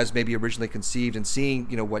Nato as maybe originally conceived, and seeing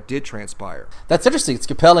what did transpire. That's interesting. It's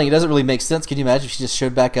compelling. It doesn't really make sense. Can you imagine if she just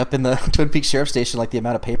showed back up in the Twin Peaks Sheriff Station? Like the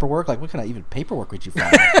amount of paperwork, like what kind of even paperwork would you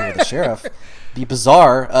find if you were the sheriff? Be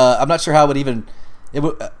bizarre. I'm not sure how it would even.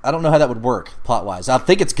 I don't know how that would work plot wise. I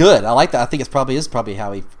think it's good. I like that. I think it's probably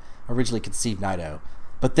how he originally conceived Naito.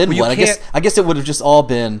 But then what? I guess it would have just all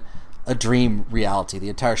been a dream reality. The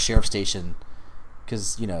entire sheriff station,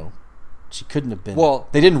 because she couldn't have been. Well,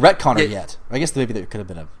 they didn't retcon her yet. I guess maybe there could have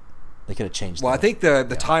been they could have changed. Well, I think the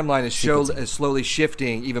timeline is slowly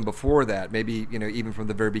shifting even before that. Maybe even from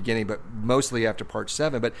the very beginning, but mostly after part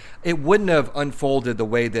 7. But it wouldn't have unfolded the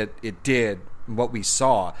way that it did. What we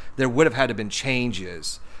saw, there would have had to been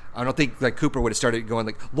changes. I don't think like Cooper would have started going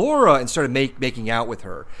like Laura and started making out with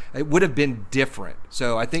her. It would have been different.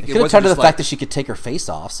 So I think it could was have turned to the fact that she could take her face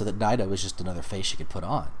off, so that Naito was just another face she could put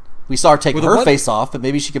on. We saw her take her face off, but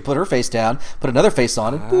maybe she could put her face down, put another face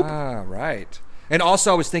on, and boop. Ah, right. And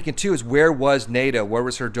also, I was thinking too, is where was Naito? Where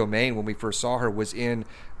was her domain when we first saw her? Was in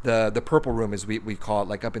the purple room, as we call it,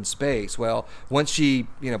 like up in space. Well, once she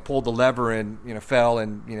pulled the lever and fell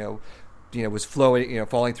and was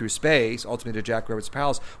falling through space, ultimately to Jack Rabbit's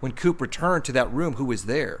palace. When Coop returned to that room, who was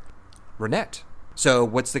there? Renette. So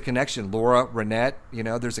what's the connection? Laura, Renette,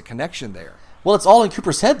 there's a connection there. Well, it's all in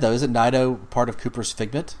Cooper's head, though. Isn't Naito part of Cooper's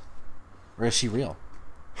figment? Or is she real?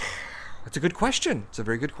 That's a good question. It's a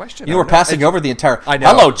very good question. We're passing over the entire, I know.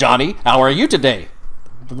 Hello, Johnny. How are you today?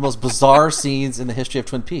 The most bizarre scenes in the history of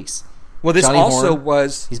Twin Peaks. Well, this Johnny also Horn,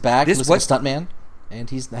 was... He's back. He was a stuntman. And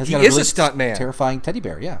he is a stuntman. Terrifying teddy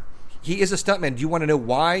bear, yeah. He is a stuntman. Do you want to know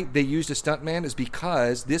why they used a stuntman? Is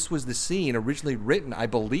because this was the scene originally written, I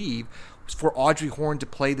believe, was for Audrey Horne to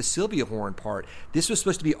play the Sylvia Horne part. This was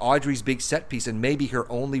supposed to be Audrey's big set piece and maybe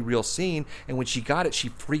her only real scene. And when she got it, she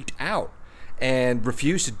freaked out and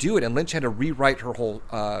refused to do it. And Lynch had to rewrite her whole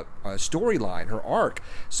storyline, her arc.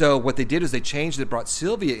 So what they did is they changed it, brought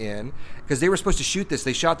Sylvia in, because they were supposed to shoot this.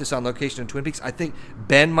 They shot this on location in Twin Peaks. I think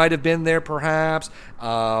Ben might have been there, perhaps.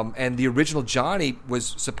 And the original Johnny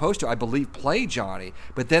was supposed to, I believe, play Johnny.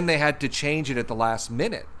 But then they had to change it at the last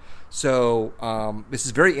minute. So this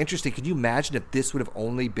is very interesting. Can you imagine if this would have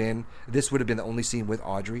been the only scene with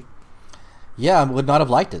Audrey? Yeah, I would not have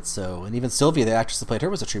liked it. So, and even Sylvia, the actress that played her,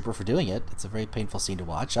 was a trooper for doing it. It's a very painful scene to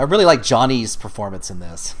watch. I really like Johnny's performance in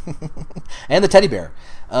this, and the teddy bear.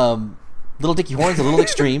 Little Dickie Horn's a little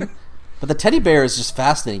extreme, but the teddy bear is just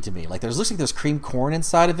fascinating to me. Like, looks like there's cream corn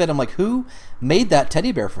inside of it. I'm like, who made that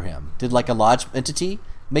teddy bear for him? Did like a lodge entity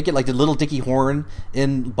make it? Like, did Little Dickie Horn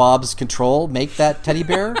in Bob's control make that teddy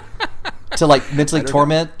bear? To like mentally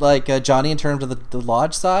torment like Johnny in terms of the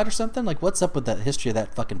lodge side or something? Like, what's up with the history of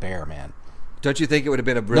that fucking bear, man? Don't you think it would have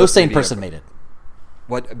been a no sane person made it?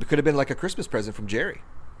 What it could have been like a Christmas present from Jerry,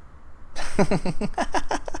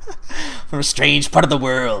 from a strange part of the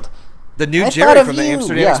world. The new Jerry from the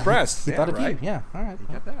Amsterdam Express. He thought of you. Yeah, all right.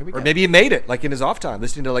 Or maybe he made it like in his off time,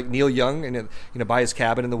 listening to like Neil Young and by his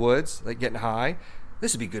cabin in the woods, like getting high.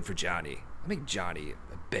 This would be good for Johnny. I make Johnny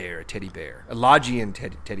a bear, a teddy bear, a Lodgian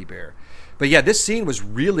teddy bear. But yeah, this scene was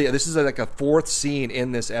really. This is like a fourth scene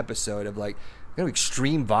in this episode of like.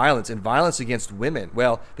 Extreme violence and violence against women.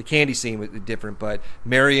 Well, the Candy scene was different, but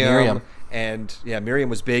Miriam. And Miriam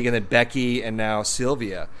was big, and then Becky, and now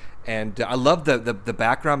Sylvia. And I love the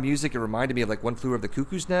background music. It reminded me of like One Flew Over the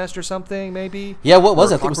Cuckoo's Nest or something, maybe. Yeah, what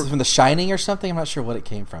was it? I think it was from The Shining or something. I'm not sure what it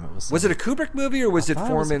came from. Was it a Kubrick movie or was it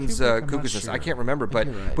Foreman's Cuckoo's Nest? Sure. I can't remember. But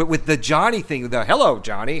right. but with the Johnny thing, the "Hello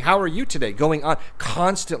Johnny, how are you today?" going on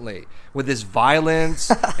constantly with this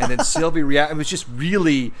violence, and then Sylvia react. It was just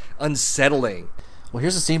really unsettling. Well,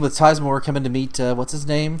 here's a scene with Sizemore coming to meet what's his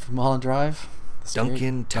name from Mulholland Drive?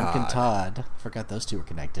 Duncan Todd. I forgot those two were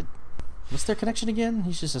connected. What's their connection again?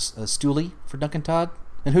 He's just a stoolie for Duncan Todd.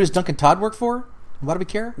 And who does Duncan Todd work for? Why do we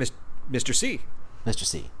care? Mr. C. Mr.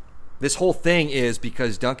 C. This whole thing is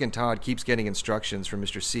because Duncan Todd keeps getting instructions from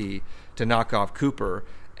Mr. C to knock off Cooper,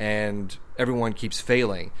 and everyone keeps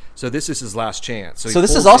failing. So this is his last chance. So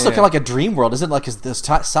this is also kind of like a dream world, isn't it? Like this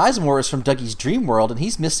Sizemore is from Dougie's dream world, and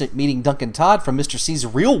he's meeting Duncan Todd from Mr. C's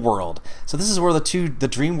real world. So this is where the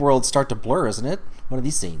dream worlds start to blur, isn't it? One of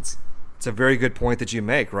these scenes. It's a very good point that you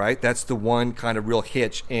make, right? That's the one kind of real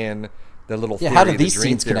hitch in the little theory. Yeah, how do these dream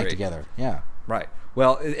scenes theory. connect together? Yeah. Right.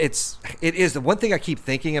 Well, it is the one thing I keep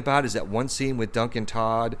thinking about is that one scene with Duncan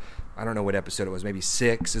Todd. I don't know what episode it was, maybe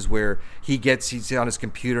 6, is where he's on his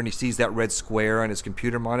computer and he sees that red square on his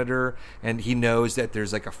computer monitor, and he knows that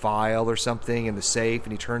there's like a file or something in the safe,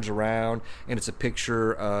 and he turns around and it's a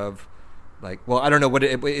picture of, like, well, I don't know what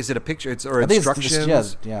is it a picture? It's or instructions?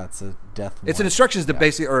 It's a death. It's an instructions to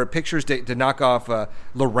basically, or pictures to knock off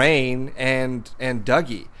Lorraine and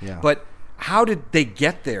Dougie. Yeah. But how did they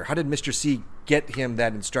get there? How did Mr. C get him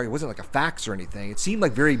that instruction? It wasn't like a fax or anything. It seemed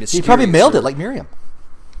like very mysterious. He probably mailed it like Miriam.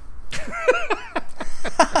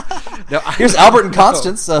 No, Here's Albert and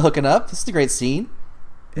Constance hooking up. This is a great scene.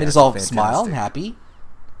 Made us all fantastic. smile and happy.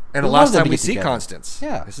 And the We last love them time to we get see together. Constance.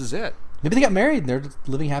 Yeah. This is it. Maybe they got married and they're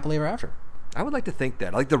living happily ever after. I would like to think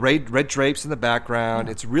that. I like the red drapes in the background.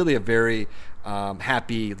 It's really a very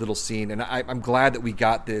happy little scene, and I'm glad that we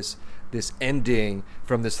got this ending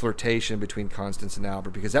from this flirtation between Constance and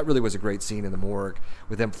Albert, because that really was a great scene in the morgue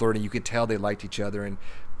with them flirting. You could tell they liked each other, and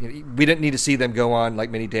we didn't need to see them go on like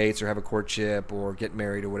many dates or have a courtship or get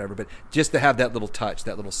married or whatever, but just to have that little touch,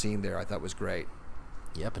 that little scene there, I thought was great.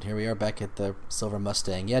 Yep, and here we are back at the Silver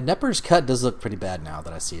Mustang. Yeah, Knepper's cut does look pretty bad now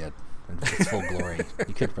that I see it in its full glory.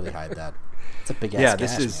 You couldn't really hide that. It's a big ass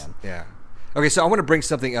gash, man. Yeah. Okay, so I want to bring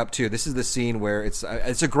something up too. This is the scene where it's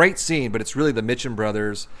a great scene, but it's really the Mitchum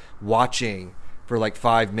brothers watching for like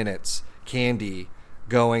 5 minutes Candy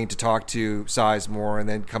going to talk to Sizemore and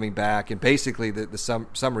then coming back. And basically the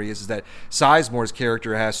summary is that Sizemore's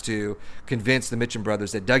character has to convince the Mitchum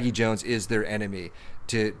brothers that Dougie Jones is their enemy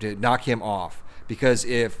to knock him off. Because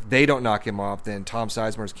if they don't knock him off, then Tom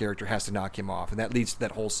Sizemore's character has to knock him off. And that leads to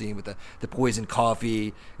that whole scene with the poison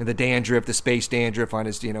coffee and the dandruff, the space dandruff on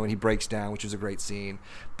his, when he breaks down, which was a great scene.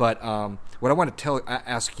 But what I want to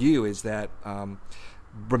ask you is that,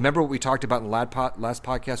 remember what we talked about in the last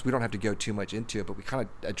podcast? We don't have to go too much into it, but we kind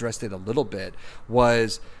of addressed it a little bit,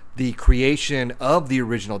 was the creation of the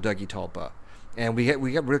original Dougie Tulpa. And we got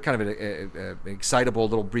really kind of an excitable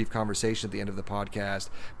little brief conversation at the end of the podcast.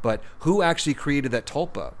 But who actually created that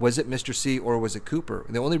tulpa? Was it Mr. C or was it Cooper?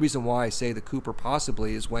 And the only reason why I say the Cooper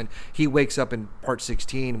possibly is when he wakes up in part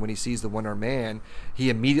 16, when he sees the one-armed man, he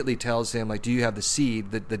immediately tells him, like, do you have the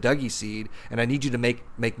seed, the Dougie seed? And I need you to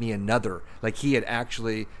make me another. Like he had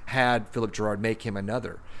actually had Philip Gerard make him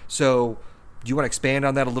another. So do you want to expand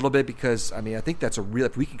on that a little bit? Because, I mean, I think that's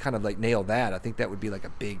if we can kind of like nail that, I think that would be like a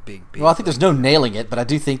big. Well, I think there's no nailing it, but I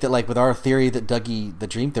do think that, like, with our theory that Dougie, the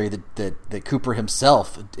dream theory, that Cooper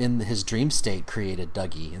himself in his dream state created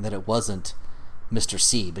Dougie, and that it wasn't Mr.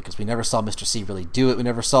 C, because we never saw Mr. C really do it. We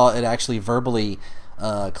never saw it actually verbally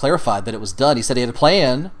clarified that it was done. He said he had a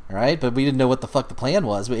plan, right? But we didn't know what the fuck the plan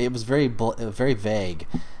was. It was very vague.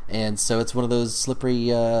 And so it's one of those slippery,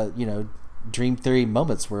 dream theory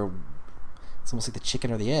moments where it's almost like the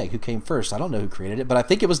chicken or the egg. Who came first? I don't know who created it, but I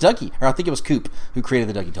think it was Dougie, or I think it was Coop who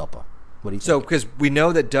created the Dougie Tulpa. What do you think? So, because we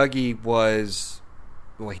know that Dougie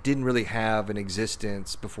he didn't really have an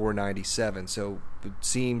existence before 97, so it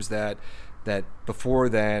seems that before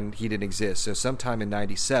then he didn't exist. So sometime in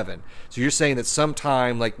 97. So you're saying that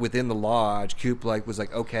sometime like within the lodge, Coop was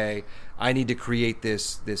like, okay, I need to create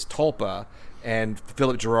this Tulpa, and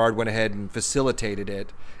Philip Gerard went ahead and facilitated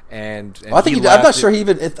it. And I think I'm not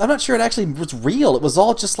sure it actually was real. It was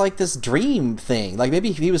all just like this dream thing. Like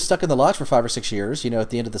maybe he was stuck in the lodge for 5 or 6 years, at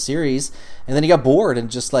the end of the series, and then he got bored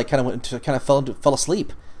and just like fell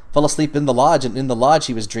asleep in the lodge, and in the lodge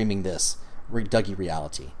he was dreaming this Dougie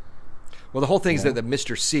reality. Well, the whole thing is that the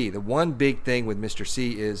Mr. C, the one big thing with Mr.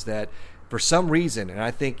 C is that for some reason, and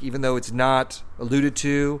I think even though it's not alluded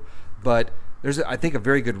to, but there's, I think, a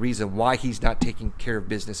very good reason why he's not taking care of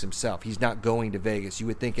business himself. He's not going to Vegas. You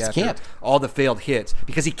would think after all the failed hits,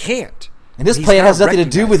 because he can't. And this plan has nothing to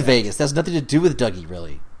do with Vegas. That has nothing to do with Dougie,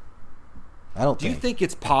 really. Do you think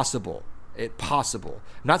it's possible? I'm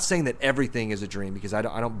not saying that everything is a dream, because I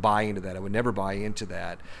don't buy into that. I would never buy into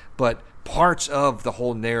that. But parts of the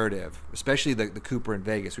whole narrative, especially the Cooper in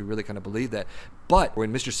Vegas, we really kind of believe that. But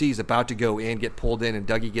when Mr. C is about to go in, get pulled in, and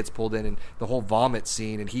Dougie gets pulled in, and the whole vomit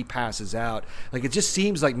scene, and he passes out, like, it just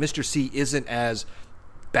seems like Mr. C isn't as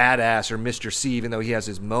badass, or Mr. C, even though he has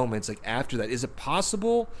his moments, like, after that. Is it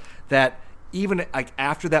possible that even like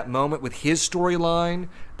after that moment with his storyline,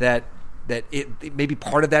 that it maybe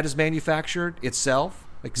part of that is manufactured itself?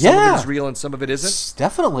 Like some of it is real and some of it isn't?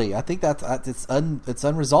 Definitely. I think that it's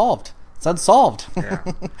unresolved. It's unsolved. Yeah.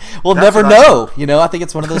 We'll never know. I think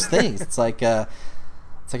it's one of those things. It's like an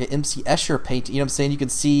MC Escher painting. You know what I'm saying? You can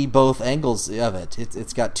see both angles of it.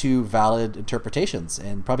 It's got two valid interpretations.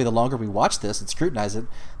 And probably the longer we watch this and scrutinize it,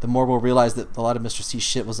 the more we'll realize that a lot of Mr. C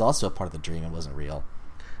shit was also a part of the dream and wasn't real.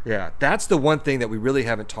 Yeah, that's the one thing that we really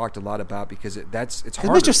haven't talked a lot about because it's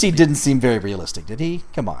hard. Mr. C didn't seem very realistic, did he?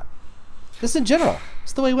 Come on. Just in general.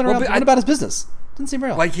 It's the way he went about his business. Didn't seem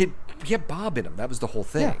real. Like he had Bob in him. That was the whole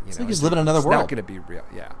thing. Yeah, you it's know? like he's living in another it's world. Not going to be real.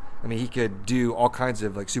 Yeah, I mean, he could do all kinds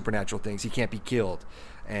of like supernatural things. He can't be killed,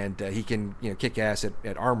 and he can kick ass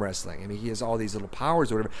at arm wrestling. I mean, he has all these little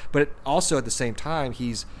powers or whatever. But also at the same time,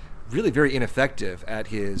 he's really very ineffective at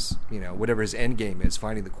his whatever his end game is,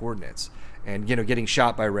 finding the coordinates. And getting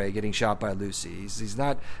shot by Ray, getting shot by Lucy. He's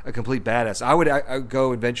not a complete badass. I would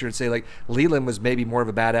go and venture and say like Leland was maybe more of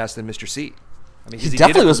a badass than Mr. C. I mean, he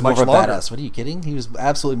definitely was more of a badass. What are you kidding? He was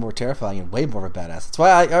absolutely more terrifying and way more of a badass. That's why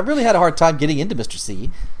I really had a hard time getting into Mr. C.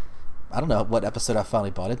 I don't know what episode I finally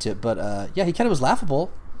bought into it, but yeah, he kind of was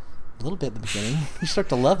laughable a little bit in the beginning. You start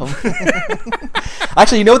to love him.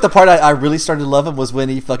 Actually, you know what the part I really started to love him was when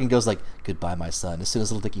he fucking goes like, "Goodbye, my son." As soon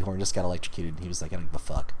as little Dickie Horn just got electrocuted, and he was like, "I don't give a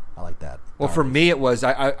fuck." I like that. Well, for me, it was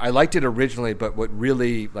I liked it originally, but what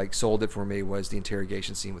really like sold it for me was the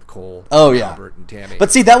interrogation scene with Cole. Oh yeah, Robert and Tammy.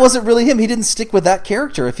 But see, that wasn't really him. He didn't stick with that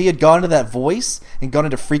character. If he had gone into that voice and gone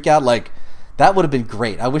into freak out, like that would have been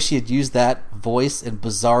great. I wish he had used that voice and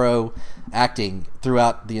bizarro acting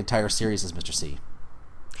throughout the entire series as Mr. C.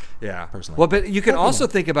 Yeah. Personally. Well, but you can also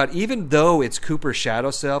think about, even though it's Cooper's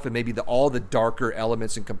shadow self and maybe all the darker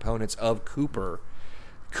elements and components of Cooper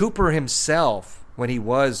himself, when he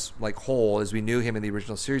was like whole, as we knew him in the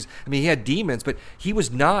original series, I mean, he had demons, but he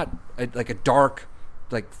was not like a dark,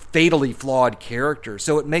 like fatally flawed character.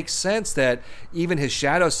 So it makes sense that even his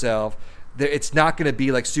shadow self, it's not going to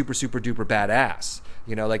be like super, super duper badass.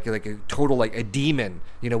 Like a total, like a demon,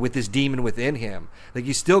 with this demon within him. Like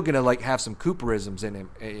he's still going to like have some Cooperisms in him,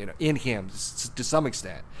 in him to some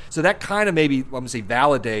extent. So that kind of maybe, I'm going to say,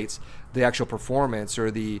 validates the actual performance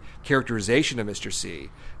or the characterization of Mr. C.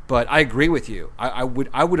 But I agree with you. I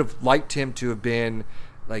would have liked him to have been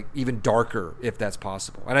like even darker if that's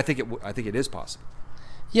possible. And I think it is possible.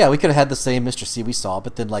 Yeah, we could have had the same Mr. C we saw,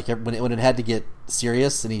 but then like when it had to get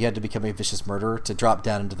serious and he had to become a vicious murderer, to drop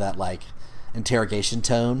down into that like interrogation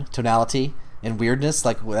tonality and weirdness,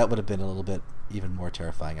 like that would have been a little bit even more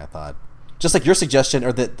terrifying, I thought. Just like your suggestion,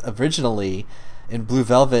 or that originally in Blue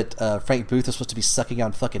Velvet, Frank Booth was supposed to be sucking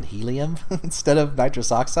on fucking helium instead of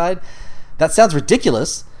nitrous oxide. That sounds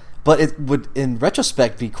ridiculous, but it would, in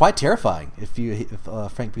retrospect, be quite terrifying if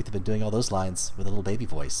Frank Booth had been doing all those lines with a little baby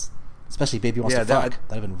voice, especially "Baby Wants to Fuck." That'd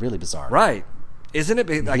have been really bizarre, right? Isn't it?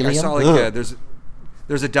 Like helium? I saw like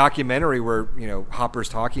there's a documentary where Hopper's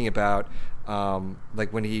talking about.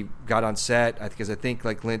 Like when he got on set, because I think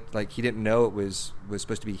like Lynch, like he didn't know it was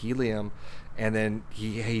supposed to be helium, and then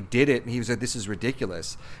he did it, and he was like, "This is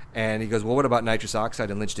ridiculous." And he goes, "Well, what about nitrous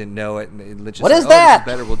oxide?" And Lynch didn't know it, and Lynch what said, is that?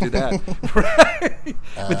 This is better. We'll do that. Right?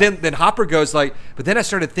 But then Hopper goes like, but then I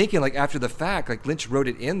started thinking like after the fact, like Lynch wrote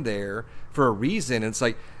it in there for a reason, and it's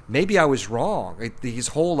like maybe I was wrong. Like, his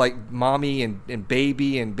whole like mommy and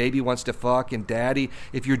baby wants to fuck and daddy.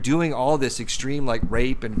 If you're doing all this extreme like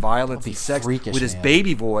rape and violence and sex freakish, with his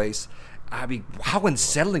baby voice, I mean, how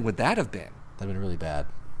unsettling would that have been? That'd been really bad,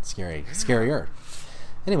 scarier.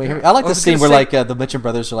 Anyway, I like the scene where like the Mitchum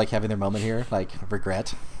brothers are like having their moment here, like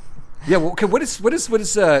regret. Yeah, well, okay, what does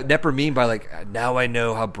Nepper mean by like, now I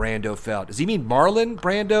know how Brando felt? Does he mean Marlon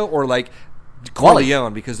Brando or like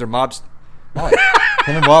Corleone, because they're mobs? Wally.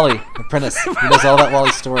 Him and Wally, apprentice. He knows all about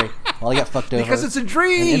Wally's story. Wally got fucked over. Because it's a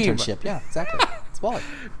dream. An internship. Yeah, exactly. It's Wally.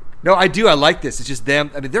 No, I do. I like this. It's just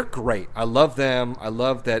them. I mean, they're great. I love them. I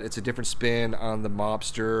love that it's a different spin on the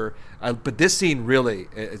mobster. But this scene really,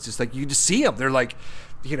 it's just like you just see them. They're like,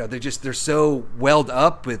 they're so welled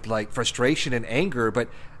up with like frustration and anger, but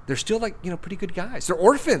they're still like, pretty good guys. They're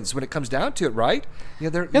orphans when it comes down to it, right?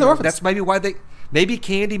 They're orphans. That's maybe why maybe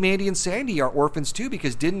Candy, Mandy, and Sandy are orphans too,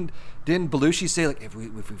 because didn't Belushi say like, if we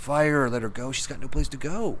fire her or let her go, she's got no place to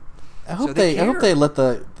go. I hope they let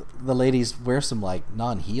the ladies wear some like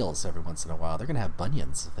non-heels every once in a while. They're gonna have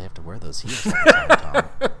bunions if they have to wear those heels all the time,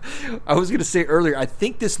 Tom. I was gonna say earlier, I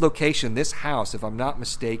think this location, this house, if I'm not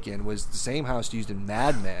mistaken, was the same house used in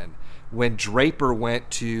Mad Men when Draper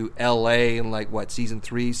went to L.A. in like season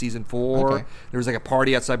 3, season 4. Okay. There was like a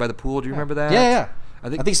party outside by the pool. Do you remember that? Yeah. I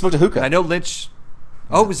think he smoked a hookah. I know Lynch.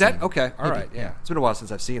 Oh, was that? Okay. All right. Yeah. It's been a while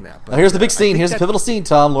since I've seen that. But, here's the big scene. Here's the pivotal scene,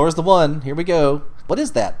 Tom. Laura's the one. Here we go. What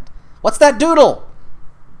is that? What's that doodle?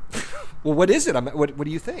 Well, what is it? What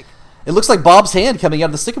do you think? It looks like Bob's hand coming out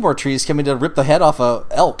of the sycamore trees, coming to rip the head off a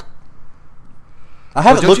elk. I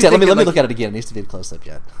haven't looked at it. Let me look at it again. It needs to be a close-up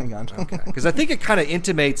yet. Hang on. Okay. Because I think it kind of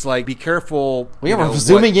intimates, like, be careful. We're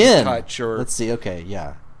zooming in. Let's see. Okay,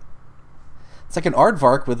 yeah. It's like an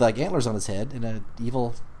aardvark with like antlers on his head and an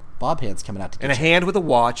evil Bob hand's coming out to get and a hand with a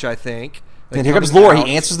watch, I think. And here comes coming Laura. out.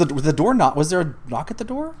 He answers with the door knock. Was there a knock at the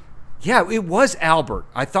door? Yeah, it was Albert.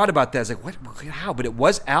 I thought about that. I was like, what? How? But it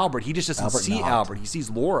was Albert. He just doesn't Albert see knocked. Albert. He sees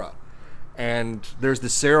Laura. And there's the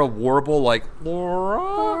Sarah Warble, like,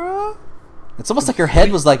 Laura? It's almost like her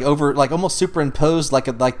head was like over, like almost superimposed, like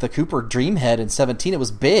the Cooper dream head in 17. It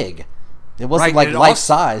was big. It wasn't Right, like and it life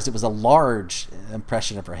also- sized. It was a large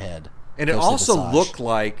impression of her head. And it Closely also massaged. looked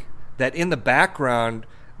like that in the background,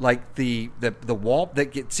 like the wall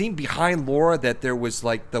that it seemed behind Laura that there was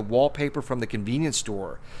like the wallpaper from the convenience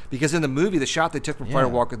store, because in the movie the shot they took from Fire Yeah.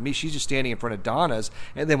 Walk with Me, she's just standing in front of Donna's,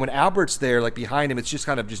 and then when Albert's there, like behind him, it's just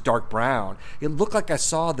kind of just dark brown. It looked like I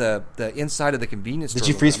saw the inside of the convenience store. Did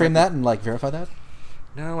you freeze frame that and like verify that?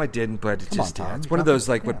 No, I didn't, but it's Come on, just Tom. it's one of those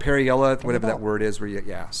like what Periella, whatever that out. word is, where you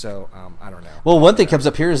so I don't know. Well, one thing comes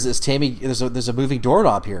up here is Tammy. There's a moving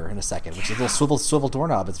doorknob here in a second, which is a little swivel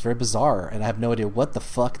doorknob. It's very bizarre, and I have no idea what the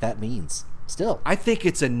fuck that means. Still, I think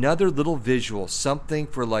it's another little visual, something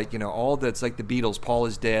for like, all that's like the Beatles, Paul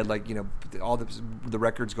is dead, like, all the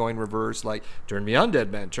records going reverse, like, turn me on,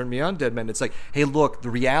 dead man, turn me on, dead man. It's like, hey, look, the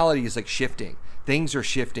reality is like shifting. Things are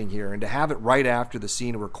shifting here. And to have it right after the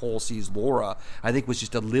scene where Cole sees Laura, I think was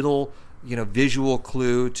just a little, visual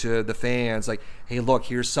clue to the fans. Like, hey, look,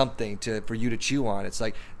 here's something for you to chew on. It's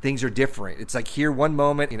like, things are different. It's like here one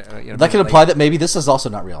moment, that could imply that maybe this is also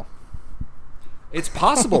not real. It's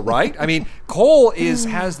possible, right? I mean, Cole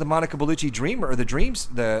has the Monica Bellucci dream or the dreams,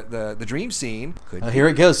 the dream scene. Could Here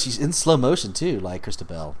it goes. She's in slow motion too, like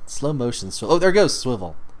Christabel. Slow motion. Oh, there goes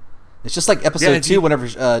Swivel. It's just like episode 2 whenever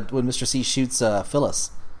when Mr. C shoots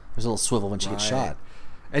Phyllis. There's a little swivel when she gets shot.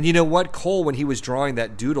 And you know what? Cole, when he was drawing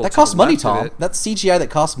that doodle, That to costs the money, left of Tom. it- That's CGI that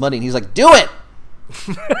costs money, and he's like, "Do it."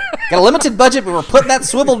 Got a limited budget, but we're putting that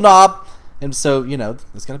swivel knob, and so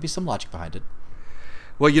there's got to be some logic behind it.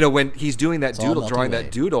 Well, when he's doing that all doodle, melting drawing away.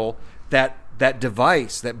 that doodle, that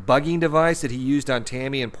device, that bugging device that he used on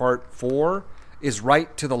Tammy in part 4 is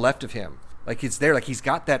right to the left of him. Like it's there, like he's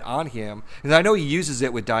got that on him. And I know he uses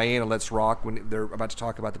it with Diane and Let's Rock when they're about to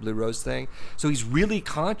talk about the Blue Rose thing. So he's really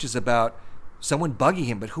conscious about someone bugging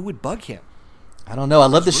him, but who would bug him? I don't know. I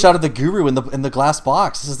love the shot of the guru in the glass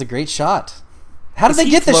box. This is a great shot. How did Is they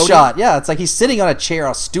he get this floating? shot? Yeah, it's like he's sitting on a chair,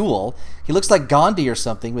 a stool. He looks like Gandhi or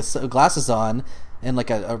something with glasses on and like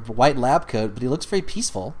a white lab coat, but he looks very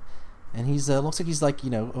peaceful. And he's looks like he's like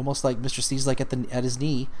almost like Mr. C's like at his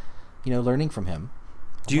knee, learning from him.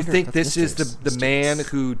 Do you think this is the man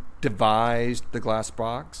who devised the glass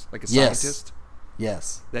box, like a scientist?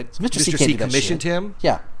 Yes. That So Mr. C Mr. can't C do that commissioned shit. him?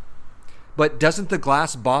 Yeah. But doesn't the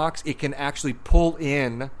glass box, it can actually pull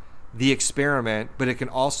in the experiment, but it can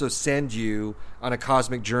also send you on a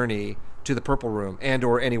cosmic journey to the Purple Room and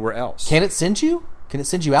or anywhere else. Can it send you? Can it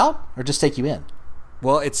send you out or just take you in?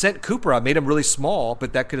 Well, it sent Cooper out, made him really small,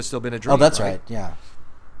 but that could have still been a dream. Oh, that's right. Yeah.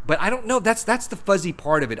 But I don't know. That's the fuzzy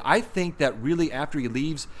part of it. I think that really after he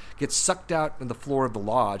leaves, gets sucked out on the floor of the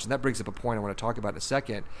lodge, and that brings up a point I want to talk about in a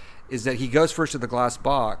second, is that he goes first to the glass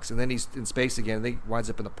box, and then he's in space again, and then he winds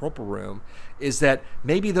up in the Purple Room, is that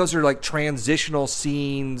maybe those are like transitional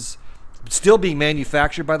scenes still being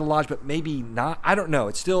manufactured by the lodge, but maybe not. I don't know.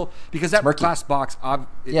 It's still, because that murky. glass box,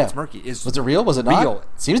 it's murky. Was it real? Was it not? real.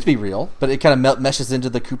 It seems to be real, but it kind of meshes into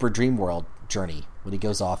the Cooper Dream World journey when he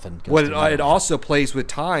goes off and goes Well, to it also plays with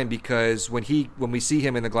time because when we see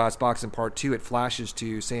him in the glass box in part 2, it flashes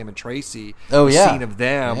to Sam and Tracy. Oh, the yeah. scene of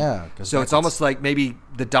them. Yeah, So goes it's backwards. almost like maybe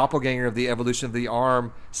the doppelganger of the evolution of the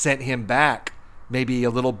arm sent him back maybe a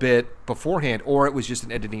little bit beforehand, or it was just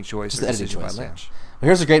an editing choice. Just or the editing decision choice. by Yeah. Lynch. Well,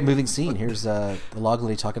 here's a great moving scene. Here's the log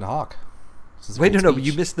lady talking to Hawk. This is a Wait, great no, speech.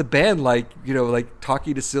 you missed the Ben, like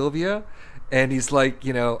talking to Sylvia. And he's like,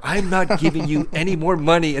 I'm not giving you any more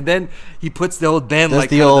money. And then he puts the old Ben Does like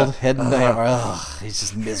the kind of old head and he's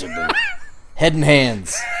just miserable. Head and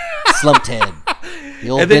hands, slumped head. The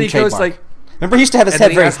old And then Ben he goes trademark. like, Remember, he used to have his and head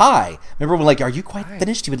then he very asks- high. Remember when, are you quite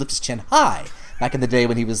finished? He would lift his chin high. Back in the day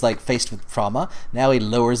when he was, faced with trauma. Now he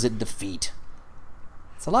lowers it in defeat.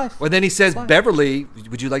 It's a life. Well, then he says, It's fine. Beverly,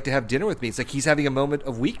 would you like to have dinner with me? It's like he's having a moment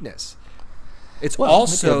of weakness. It's Well,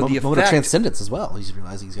 also maybe the a moment of effect. transcendence as well. He's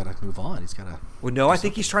realizing he's got to move on. He's got to. Well, no, I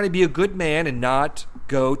think he's trying to be a good man and not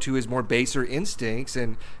go to his more baser instincts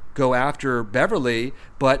and go after Beverly.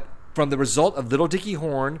 But from the result of Little Dickie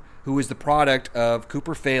Horn, who is the product of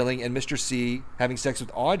Cooper failing and Mr. C having sex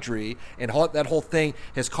with Audrey, and that whole thing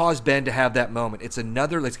has caused Ben to have that moment. It's an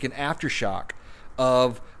aftershock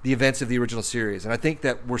of the events of the original series. And I think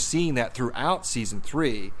that we're seeing that throughout season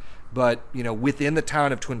 3. But, within the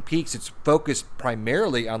town of Twin Peaks, it's focused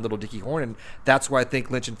primarily on Little Dickie Horn. And that's why I think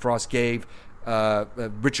Lynch and Frost gave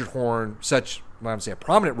Richard Horn such want to say a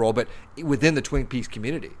prominent role, but within the Twin Peaks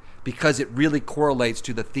community, because it really correlates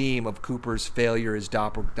to the theme of Cooper's failure as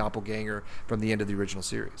doppelganger from the end of the original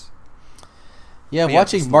series. Yeah, But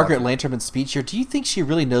watching just Margaret love it. Lanterman's speech here, do you think she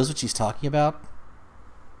really knows what she's talking about?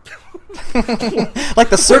 Like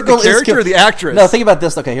the circle The character is or the actress? No, think about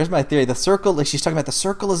this. Okay, here's my theory. The circle, like she's talking about, the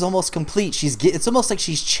circle is almost complete. It's almost like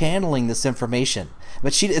she's channeling this information,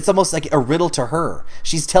 but it's almost like a riddle to her.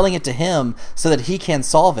 She's telling it to him so that he can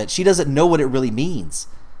solve it. She doesn't know what it really means.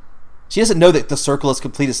 She doesn't know that the circle is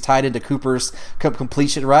complete is tied into Cooper's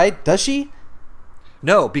completion, right? Does she?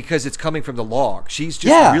 No, because it's coming from the log. She's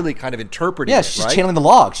just really kind of interpreting Yeah, it, she's just right? channeling the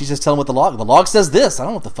log. She's just telling what the log says this. I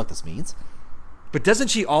don't know what the fuck this means. But doesn't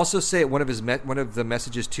she also say at one of the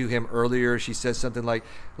messages to him earlier? She says something like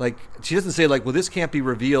she doesn't say like, well, this can't be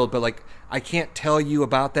revealed, but like, I can't tell you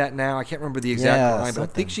about that now. I can't remember the exact line, but I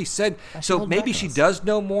something. think she said should so. hold Maybe back she on us. does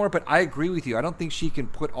know more, but I agree with you. I don't think she can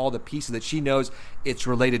put all the pieces that she knows. It's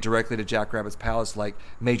related directly to Jack Rabbit's Palace, like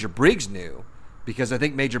Major Briggs knew. Because I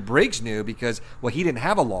think Major Briggs knew because, well, he didn't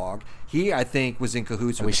have a log. He, I think, was in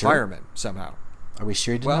cahoots with the sure? firemen somehow. Are we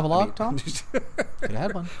sure he didn't have a log, Tom? Could have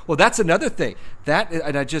had one. Well, that's another thing.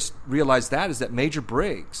 And I just realized is that Major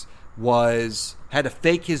Briggs had to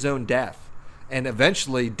fake his own death and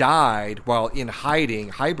eventually died while in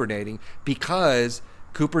hibernating, because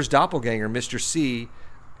Cooper's doppelganger, Mr. C,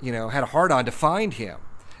 had a hard-on to find him.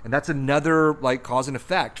 And that's another like cause and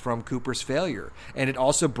effect from Cooper's failure. And it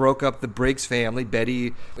also broke up the Briggs family.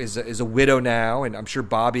 Betty is a widow now, and I'm sure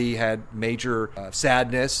Bobby had major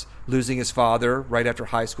sadness losing his father right after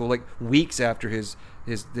high school, like weeks after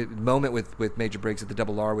the moment with Major Briggs at the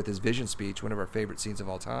Double R with his vision speech, one of our favorite scenes of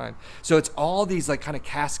all time. So it's all these like kind of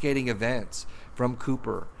cascading events from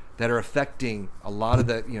Cooper that are affecting a lot of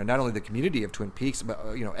the not only the community of Twin Peaks, but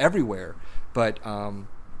everywhere. But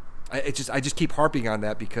I just keep harping on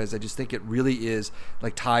that because I just think it really is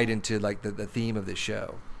like tied into like the theme of this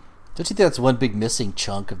show. Don't you think that's one big missing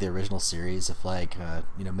chunk of the original series? If like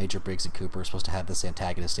Major Briggs and Cooper are supposed to have this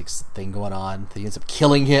antagonistic thing going on, he ends up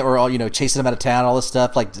killing him or chasing him out of town, all this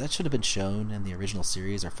stuff. Like that should have been shown in the original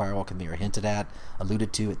series, or Firewalk with Me, or hinted at,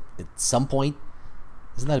 alluded to at some point.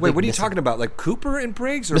 Isn't that a Wait, big what are you missing- talking about? Like Cooper and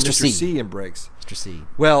Briggs or Mr. Mr. C. C and Briggs? Mr. C.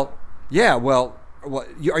 Well, yeah, well.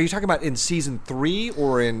 Are you talking about in season 3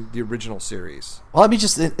 or in the original series? Well, I mean,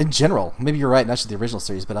 just in general. Maybe you're right, not just the original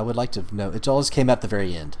series, but I would like to know. It always came at the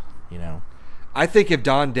very end, I think if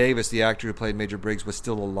Don Davis, the actor who played Major Briggs, was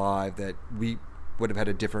still alive, that we would have had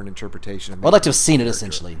a different interpretation of I'd like to have Major seen it Briggs'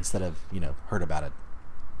 essentially instead of heard about it.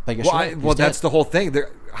 But I guess Well, you're right. He's that's dead. the whole thing.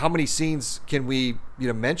 How many scenes can we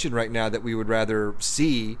mention right now that we would rather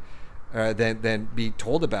see than be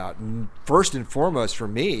told about? And first and foremost for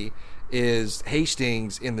me is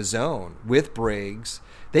Hastings in the zone with Briggs.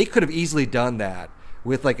 They could have easily done that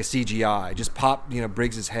with like a CGI, just pop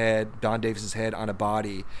Briggs's head, Don Davis's head on a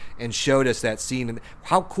body, and showed us that scene. And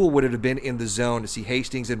how cool would it have been in the zone to see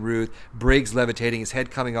Hastings and Ruth, Briggs levitating, his head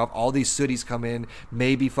coming off, all these sooties come in,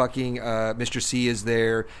 maybe fucking Mr. C is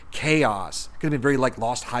there, chaos. Could have been very like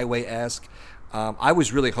Lost Highway-esque. I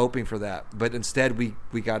was really hoping for that, but instead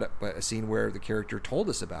we got a scene where the character told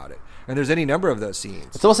us about it, and there's any number of those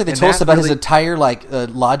scenes. It's almost like they And told us that about his really- entire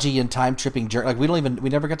Logi and time tripping journey. Like we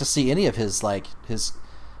never got to see any of his his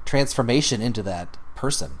transformation into that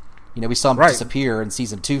person. We saw him Right. disappear in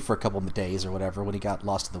season 2 for a couple of days or whatever when he got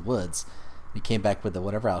lost in the woods. He came back with the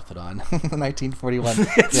whatever outfit on, the 1941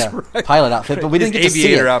 right. pilot outfit, but we His didn't get to see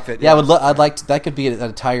aviator it. outfit, Yeah, yeah. I'd like to, that could be an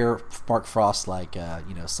entire Mark Frost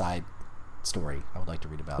side story. I would like to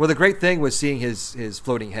read about. Well, the great thing was seeing his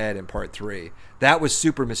floating head in part 3. That was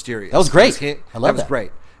super mysterious. That was great. I love was that.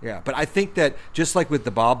 great. Yeah, but I think that just like with the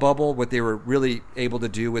Bob bubble, what they were really able to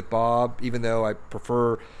do with Bob, even though I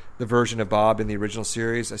prefer the version of Bob in the original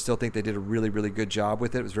series, I still think they did a really, really good job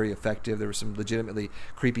with it. It was very effective. There were some legitimately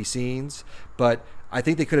creepy scenes, but I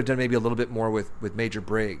think they could have done maybe a little bit more with Major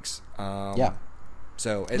Briggs. Yeah.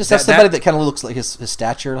 So Just have somebody that kind of looks like his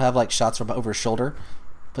stature, have like shots from over his shoulder,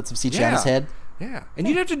 put some CGI on his head. Yeah, and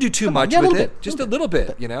you don't have to do too much yeah, a with little it. bit, Just little a little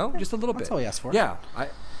bit. bit, just a little bit. That's all he asked for. Yeah,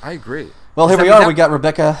 I agree. Well, here Does we that are. mean We got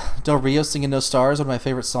Rebecca Del Rio singing "No Stars," one of my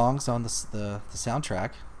favorite songs on the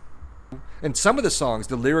soundtrack. And some of the songs,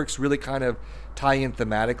 the lyrics really kind of tie in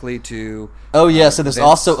thematically to. Oh yes, and there's events.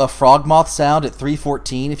 also a frog moth sound at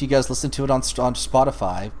 3:14. If you guys listen to it on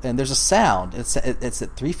Spotify, and there's a sound. It's at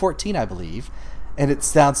 3:14, I believe, and it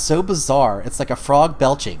sounds so bizarre. It's like a frog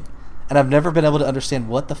belching. And I've never been able to understand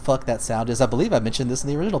what the fuck that sound is. I believe I mentioned this in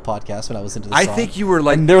the original podcast when I was into the I song. think you were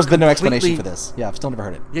like. And there's been no explanation completely- for this. Yeah, I've still never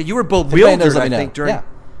heard it. Yeah, you were If anybody knows, bewildered. let I me know. think during. Yeah.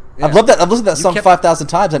 Yeah. I've loved that. I've listened to that You song kept- 5,000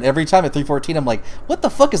 times, and every time at 3:14, I'm like, "What the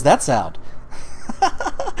fuck is that sound?"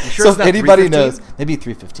 sure So it's not anybody 3:15? knows, maybe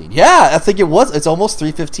 3:15. Yeah, I think it was. It's almost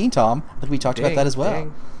 3:15, Tom. I think we talked about that as well.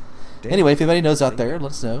 Dang. Anyway, if anybody knows out there,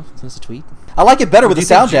 let us know. Send us a tweet. I like it better with do the you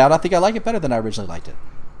think sound down. I think I like it better than I originally liked it.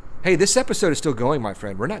 Hey, this episode is still going, my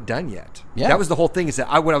friend. We're not done yet. Yeah. That was the whole thing. Is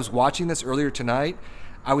that when I was watching this earlier tonight,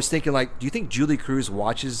 I was thinking, like, do you think Julie Cruz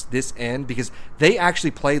watches this end? Because they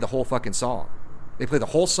actually play the whole fucking song. They play the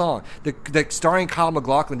whole song. The starring Kyle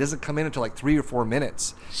MacLachlan doesn't come in until like 3 or 4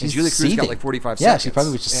 minutes. And She's Julie Cruz seething. got like 45 Yeah, seconds. she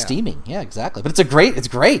probably was just steaming. Yeah, exactly. But it's great. It's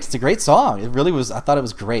a great song. It really was. I thought it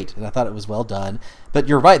was great, and I thought it was well done. But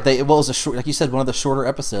you're right. It was a short, like you said, one of the shorter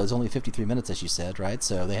episodes, only 53 minutes, as you said, right?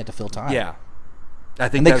 So they had to fill time. Yeah. I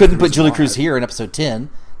think And they that's couldn't the put reason Julie why. Cruz here in episode 10.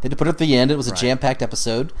 They had to put her at the end. It was a Right. jam-packed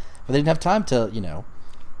episode, but they didn't have time to,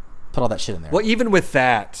 put all that shit in there. Well, even with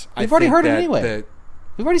that, We've already heard it that anyway.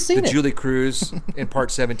 We've already seen the it. Julie Cruz in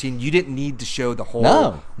part 17, you didn't need to show the whole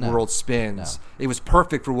No. world spins. It was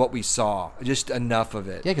perfect for what we saw. Just enough of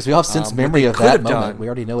it. Yeah, because we all have sense What memory they of could that have moment. done- We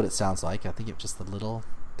already know what it sounds like. I think it just the little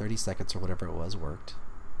 30 seconds or whatever it was worked.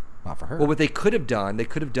 Not for her. Well, what they could have done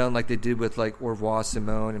like they did with like Au revoir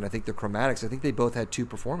Simone and I think the Chromatics. I think they both had 2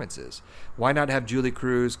 performances. Why not have Julie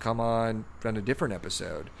Cruz come on a different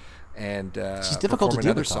episode and She's difficult to perform do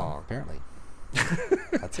another with, Tom, song? apparently.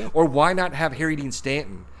 That's it. Or why not have Harry Dean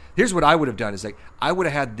Stanton? Here's what I would have done: is like I would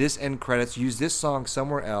have had this end credits, use this song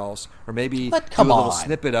somewhere else, or maybe do a Come little on,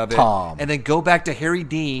 snippet of it, Tom. and then go back to Harry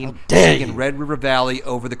Dean dare singing you. Red River Valley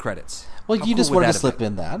over the credits. Well, How you cool just would wanted to that have slip been?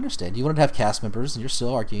 in that. I understand. You wanted to have cast members, and you're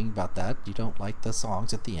still arguing about that. You don't like the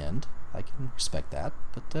songs at the end. I can respect that.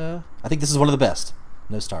 But I think this is one of the best.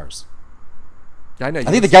 No stars. I know. I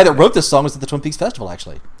think the guy that wrote this song was at the Twin Peaks Festival,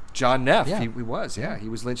 actually. John Neff. Yeah. He was. Yeah, he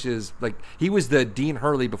was Lynch's. He was the Dean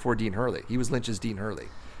Hurley before Dean Hurley. He was Lynch's Dean Hurley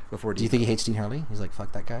before. Do you think he hates Dean Hurley? He's like,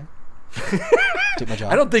 fuck that guy. Took my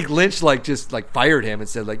job. I don't think Lynch just fired him and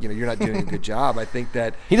said you're not doing a good job. I think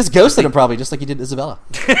that He just ghosted him probably, just like he did Isabella.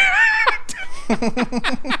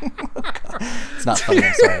 It's not funny.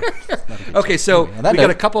 I'm sorry. It's not a good Okay, joke. so Anyway, we on that got a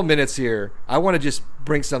note- couple minutes here. I want to just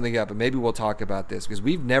bring something up, and maybe we'll talk about this because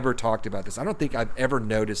we've never talked about this. I don't think I've ever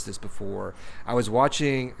noticed this before. I was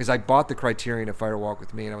watching because I bought the Criterion of Fire Walk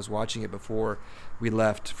with Me, and I was watching it before we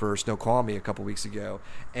left for Snoqualmie a couple weeks ago,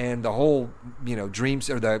 and the whole dreams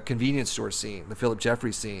or the convenience store scene, the Philip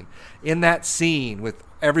Jeffries scene. In that scene with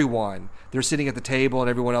everyone, they're sitting at the table, and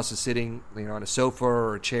everyone else is sitting on a sofa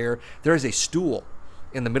or a chair. There is a stool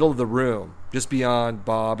in the middle of the room, just beyond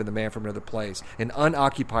Bob and the man from another place, an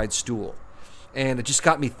unoccupied stool. And it just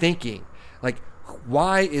got me thinking,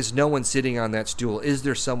 why is no one sitting on that stool? Is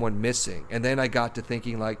there someone missing? And then I got to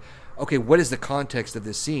thinking, okay, what is the context of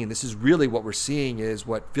this scene? This is really what we're seeing is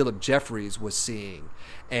what Philip Jeffries was seeing.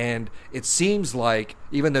 And it seems like,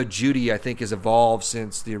 even though Judy, I think, has evolved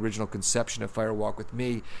since the original conception of Fire Walk with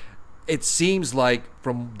Me, it seems like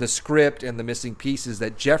from the script and the missing pieces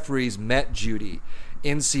that Jeffries met Judy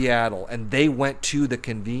in Seattle and they went to the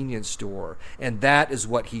convenience store and that is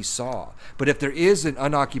what he saw. But if there is an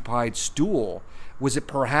unoccupied stool, was it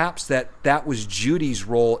perhaps that was Judy's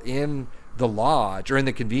role in the lodge or in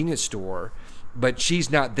the convenience store, but she's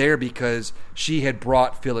not there because she had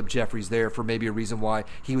brought Philip Jeffries there for maybe a reason why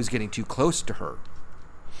he was getting too close to her?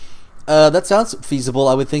 That sounds feasible.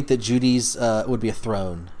 I would think that Judy's would be a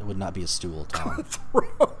throne. It would not be a stool, Tom.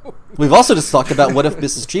 We've also just talked about what if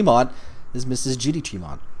Mrs. Tremont is Mrs. Judy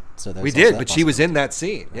Tremont. So We did, but she was in that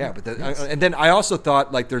scene. Yeah, but and then I also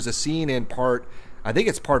thought there's a scene in I think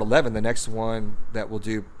it's part 11, the next one that we'll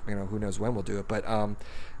do. Who knows when we'll do it, but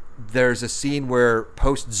there's a scene where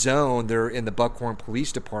post Zone they're in the Buckhorn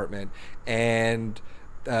Police Department and.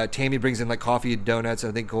 Tammy brings in coffee and donuts,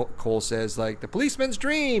 and I think Cole says the policeman's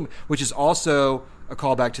dream, which is also a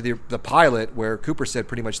callback to the pilot where Cooper said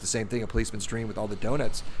pretty much the same thing, a policeman's dream with all the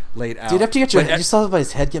donuts laid out. Dude, after you get your But you saw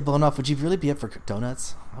somebody's head get blown off, would you really be up for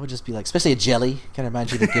donuts? I would just be especially a jelly, kind of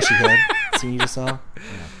reminds you of the Gushy head scene you just saw. Yeah.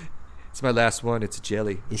 It's my last one. It's a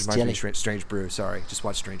jelly. It's Reminds me jelly. of Strange Brew. Sorry, just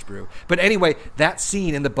watch Strange Brew. But anyway, that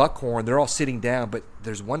scene in the Buckhorn, they're all sitting down, but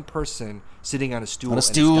there's one person sitting on a stool. On a and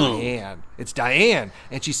stool. It's Diane. It's Diane,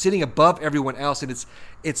 and she's sitting above everyone else, and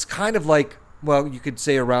it's kind of like. Well, you could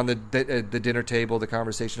say around the dinner table, the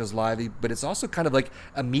conversation is lively, but it's also kind of like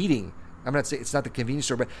a meeting. I'm not saying it's not the convenience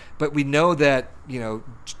store, but we know that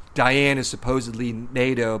Diane is supposedly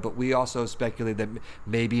NATO, but we also speculate that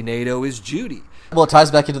maybe NATO is Judy. Well, it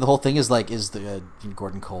ties back into the whole thing is the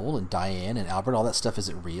Gordon Cole and Diane and Albert, all that stuff, is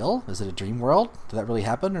it real? Is it a dream world? Did that really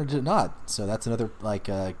happen or did it not? So that's another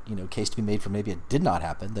case to be made for maybe it did not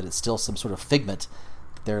happen, that it's still some sort of figment.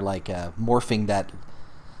 They're morphing that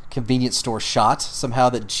convenience store shot somehow,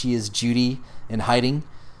 that she is Judy in hiding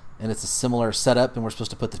and it's a similar setup, and we're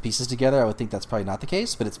supposed to put the pieces together, I would think that's probably not the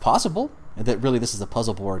case, but it's possible, and that really this is a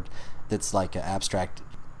puzzle board that's like an abstract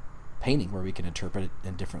painting where we can interpret it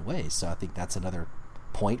in different ways. So I think that's another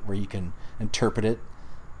point where you can interpret it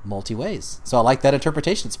multi ways. So I like that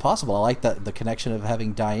interpretation. It's possible. I like the connection of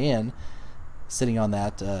having Diane sitting on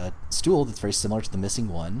that stool that's very similar to the missing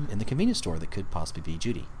one in the convenience store that could possibly be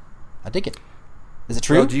Judy. I dig it. Is it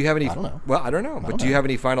true? Well, do you have any? I don't know. Well, I don't know. But do you have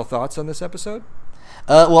any final thoughts on this episode?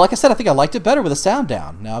 Well, like I said, I think I liked it better with the sound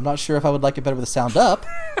down. Now, I'm not sure if I would like it better with the sound up,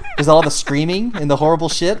 because all the screaming and the horrible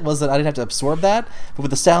shit was that I didn't have to absorb that. But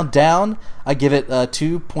with the sound down, I give it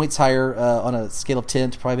 2 points higher on a scale of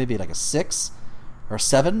 10 to probably maybe like a 6 or a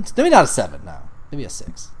 7. Maybe not a 7, no. Maybe a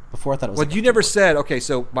 6. Before I thought it was. Well, like you never said. Okay,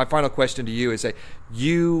 so my final question to you is: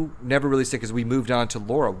 you never really said, because we moved on to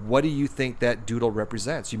Laura. What do you think that doodle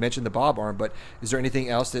represents? You mentioned the bob arm, but is there anything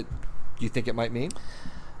else that you think it might mean?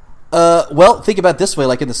 Well, think about it this way: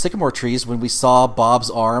 like in the sycamore trees, when we saw Bob's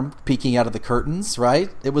arm peeking out of the curtains, right?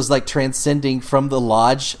 It was like transcending from the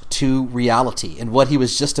lodge to reality, and what he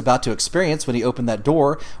was just about to experience when he opened that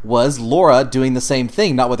door was Laura doing the same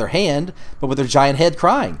thing, not with her hand, but with her giant head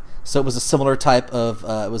crying. So it was a similar type of,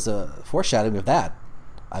 it was a foreshadowing of that,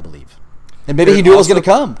 I believe. And maybe he knew it was going to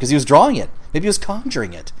come because he was drawing it. Maybe he was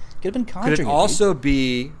conjuring it. Could have been conjuring it. Could it also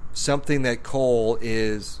be something that Cole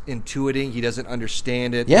is intuiting? He doesn't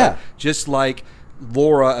understand it. Yeah. But just like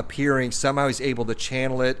Laura appearing, somehow he's able to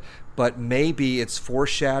channel it, but maybe it's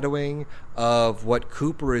foreshadowing of what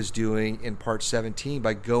Cooper is doing in part 17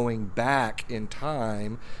 by going back in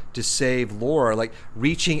time to save Laura, like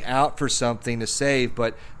reaching out for something to save,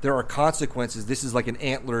 but there are consequences. This is like an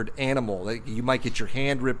antlered animal. Like you might get your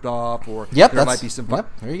hand ripped off, or there might be some... Yep,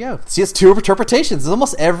 there you go. See, it's 2 interpretations. At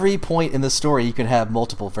almost every point in the story, you can have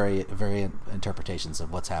multiple variant interpretations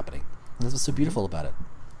of what's happening. And that's what's so beautiful about it.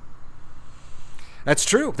 That's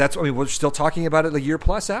true. We're still talking about it a year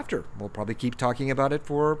plus after. We'll probably keep talking about it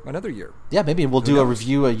for another year. Yeah, maybe we'll do a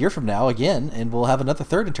review a year from now again, and we'll have another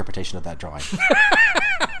third interpretation of that drawing.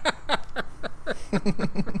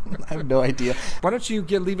 I have no idea. Why don't you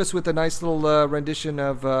leave us with a nice little rendition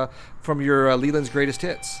of from your Leland's Greatest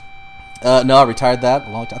Hits? No, I retired that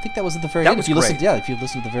a long time. I think that was at the very end. Was if you great. If you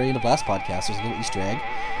listen to the very end of last podcast, there's a little Easter egg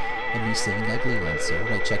of me singing like Leland. So we're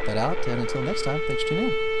gonna check that out. And until next time, thanks for tuning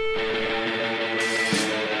in.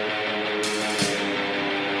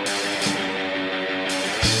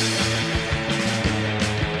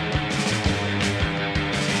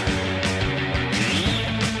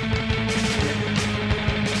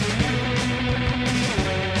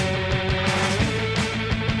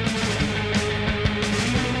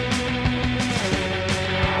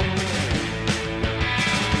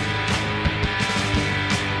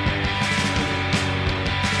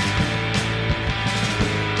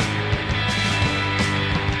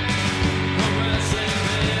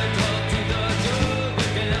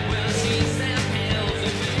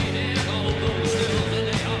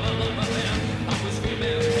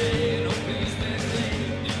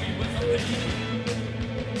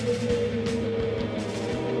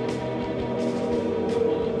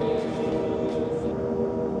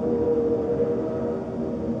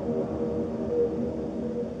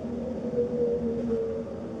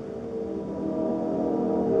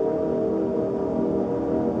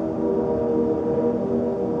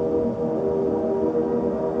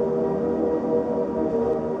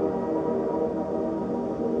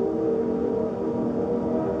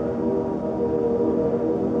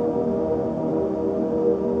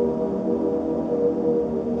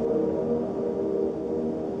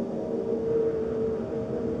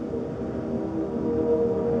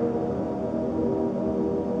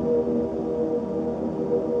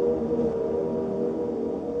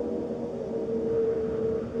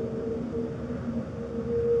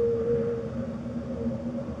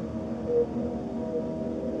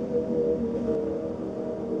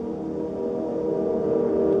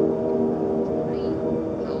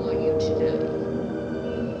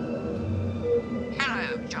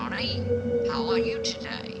 Hello, Johnny. How are you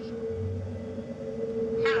today?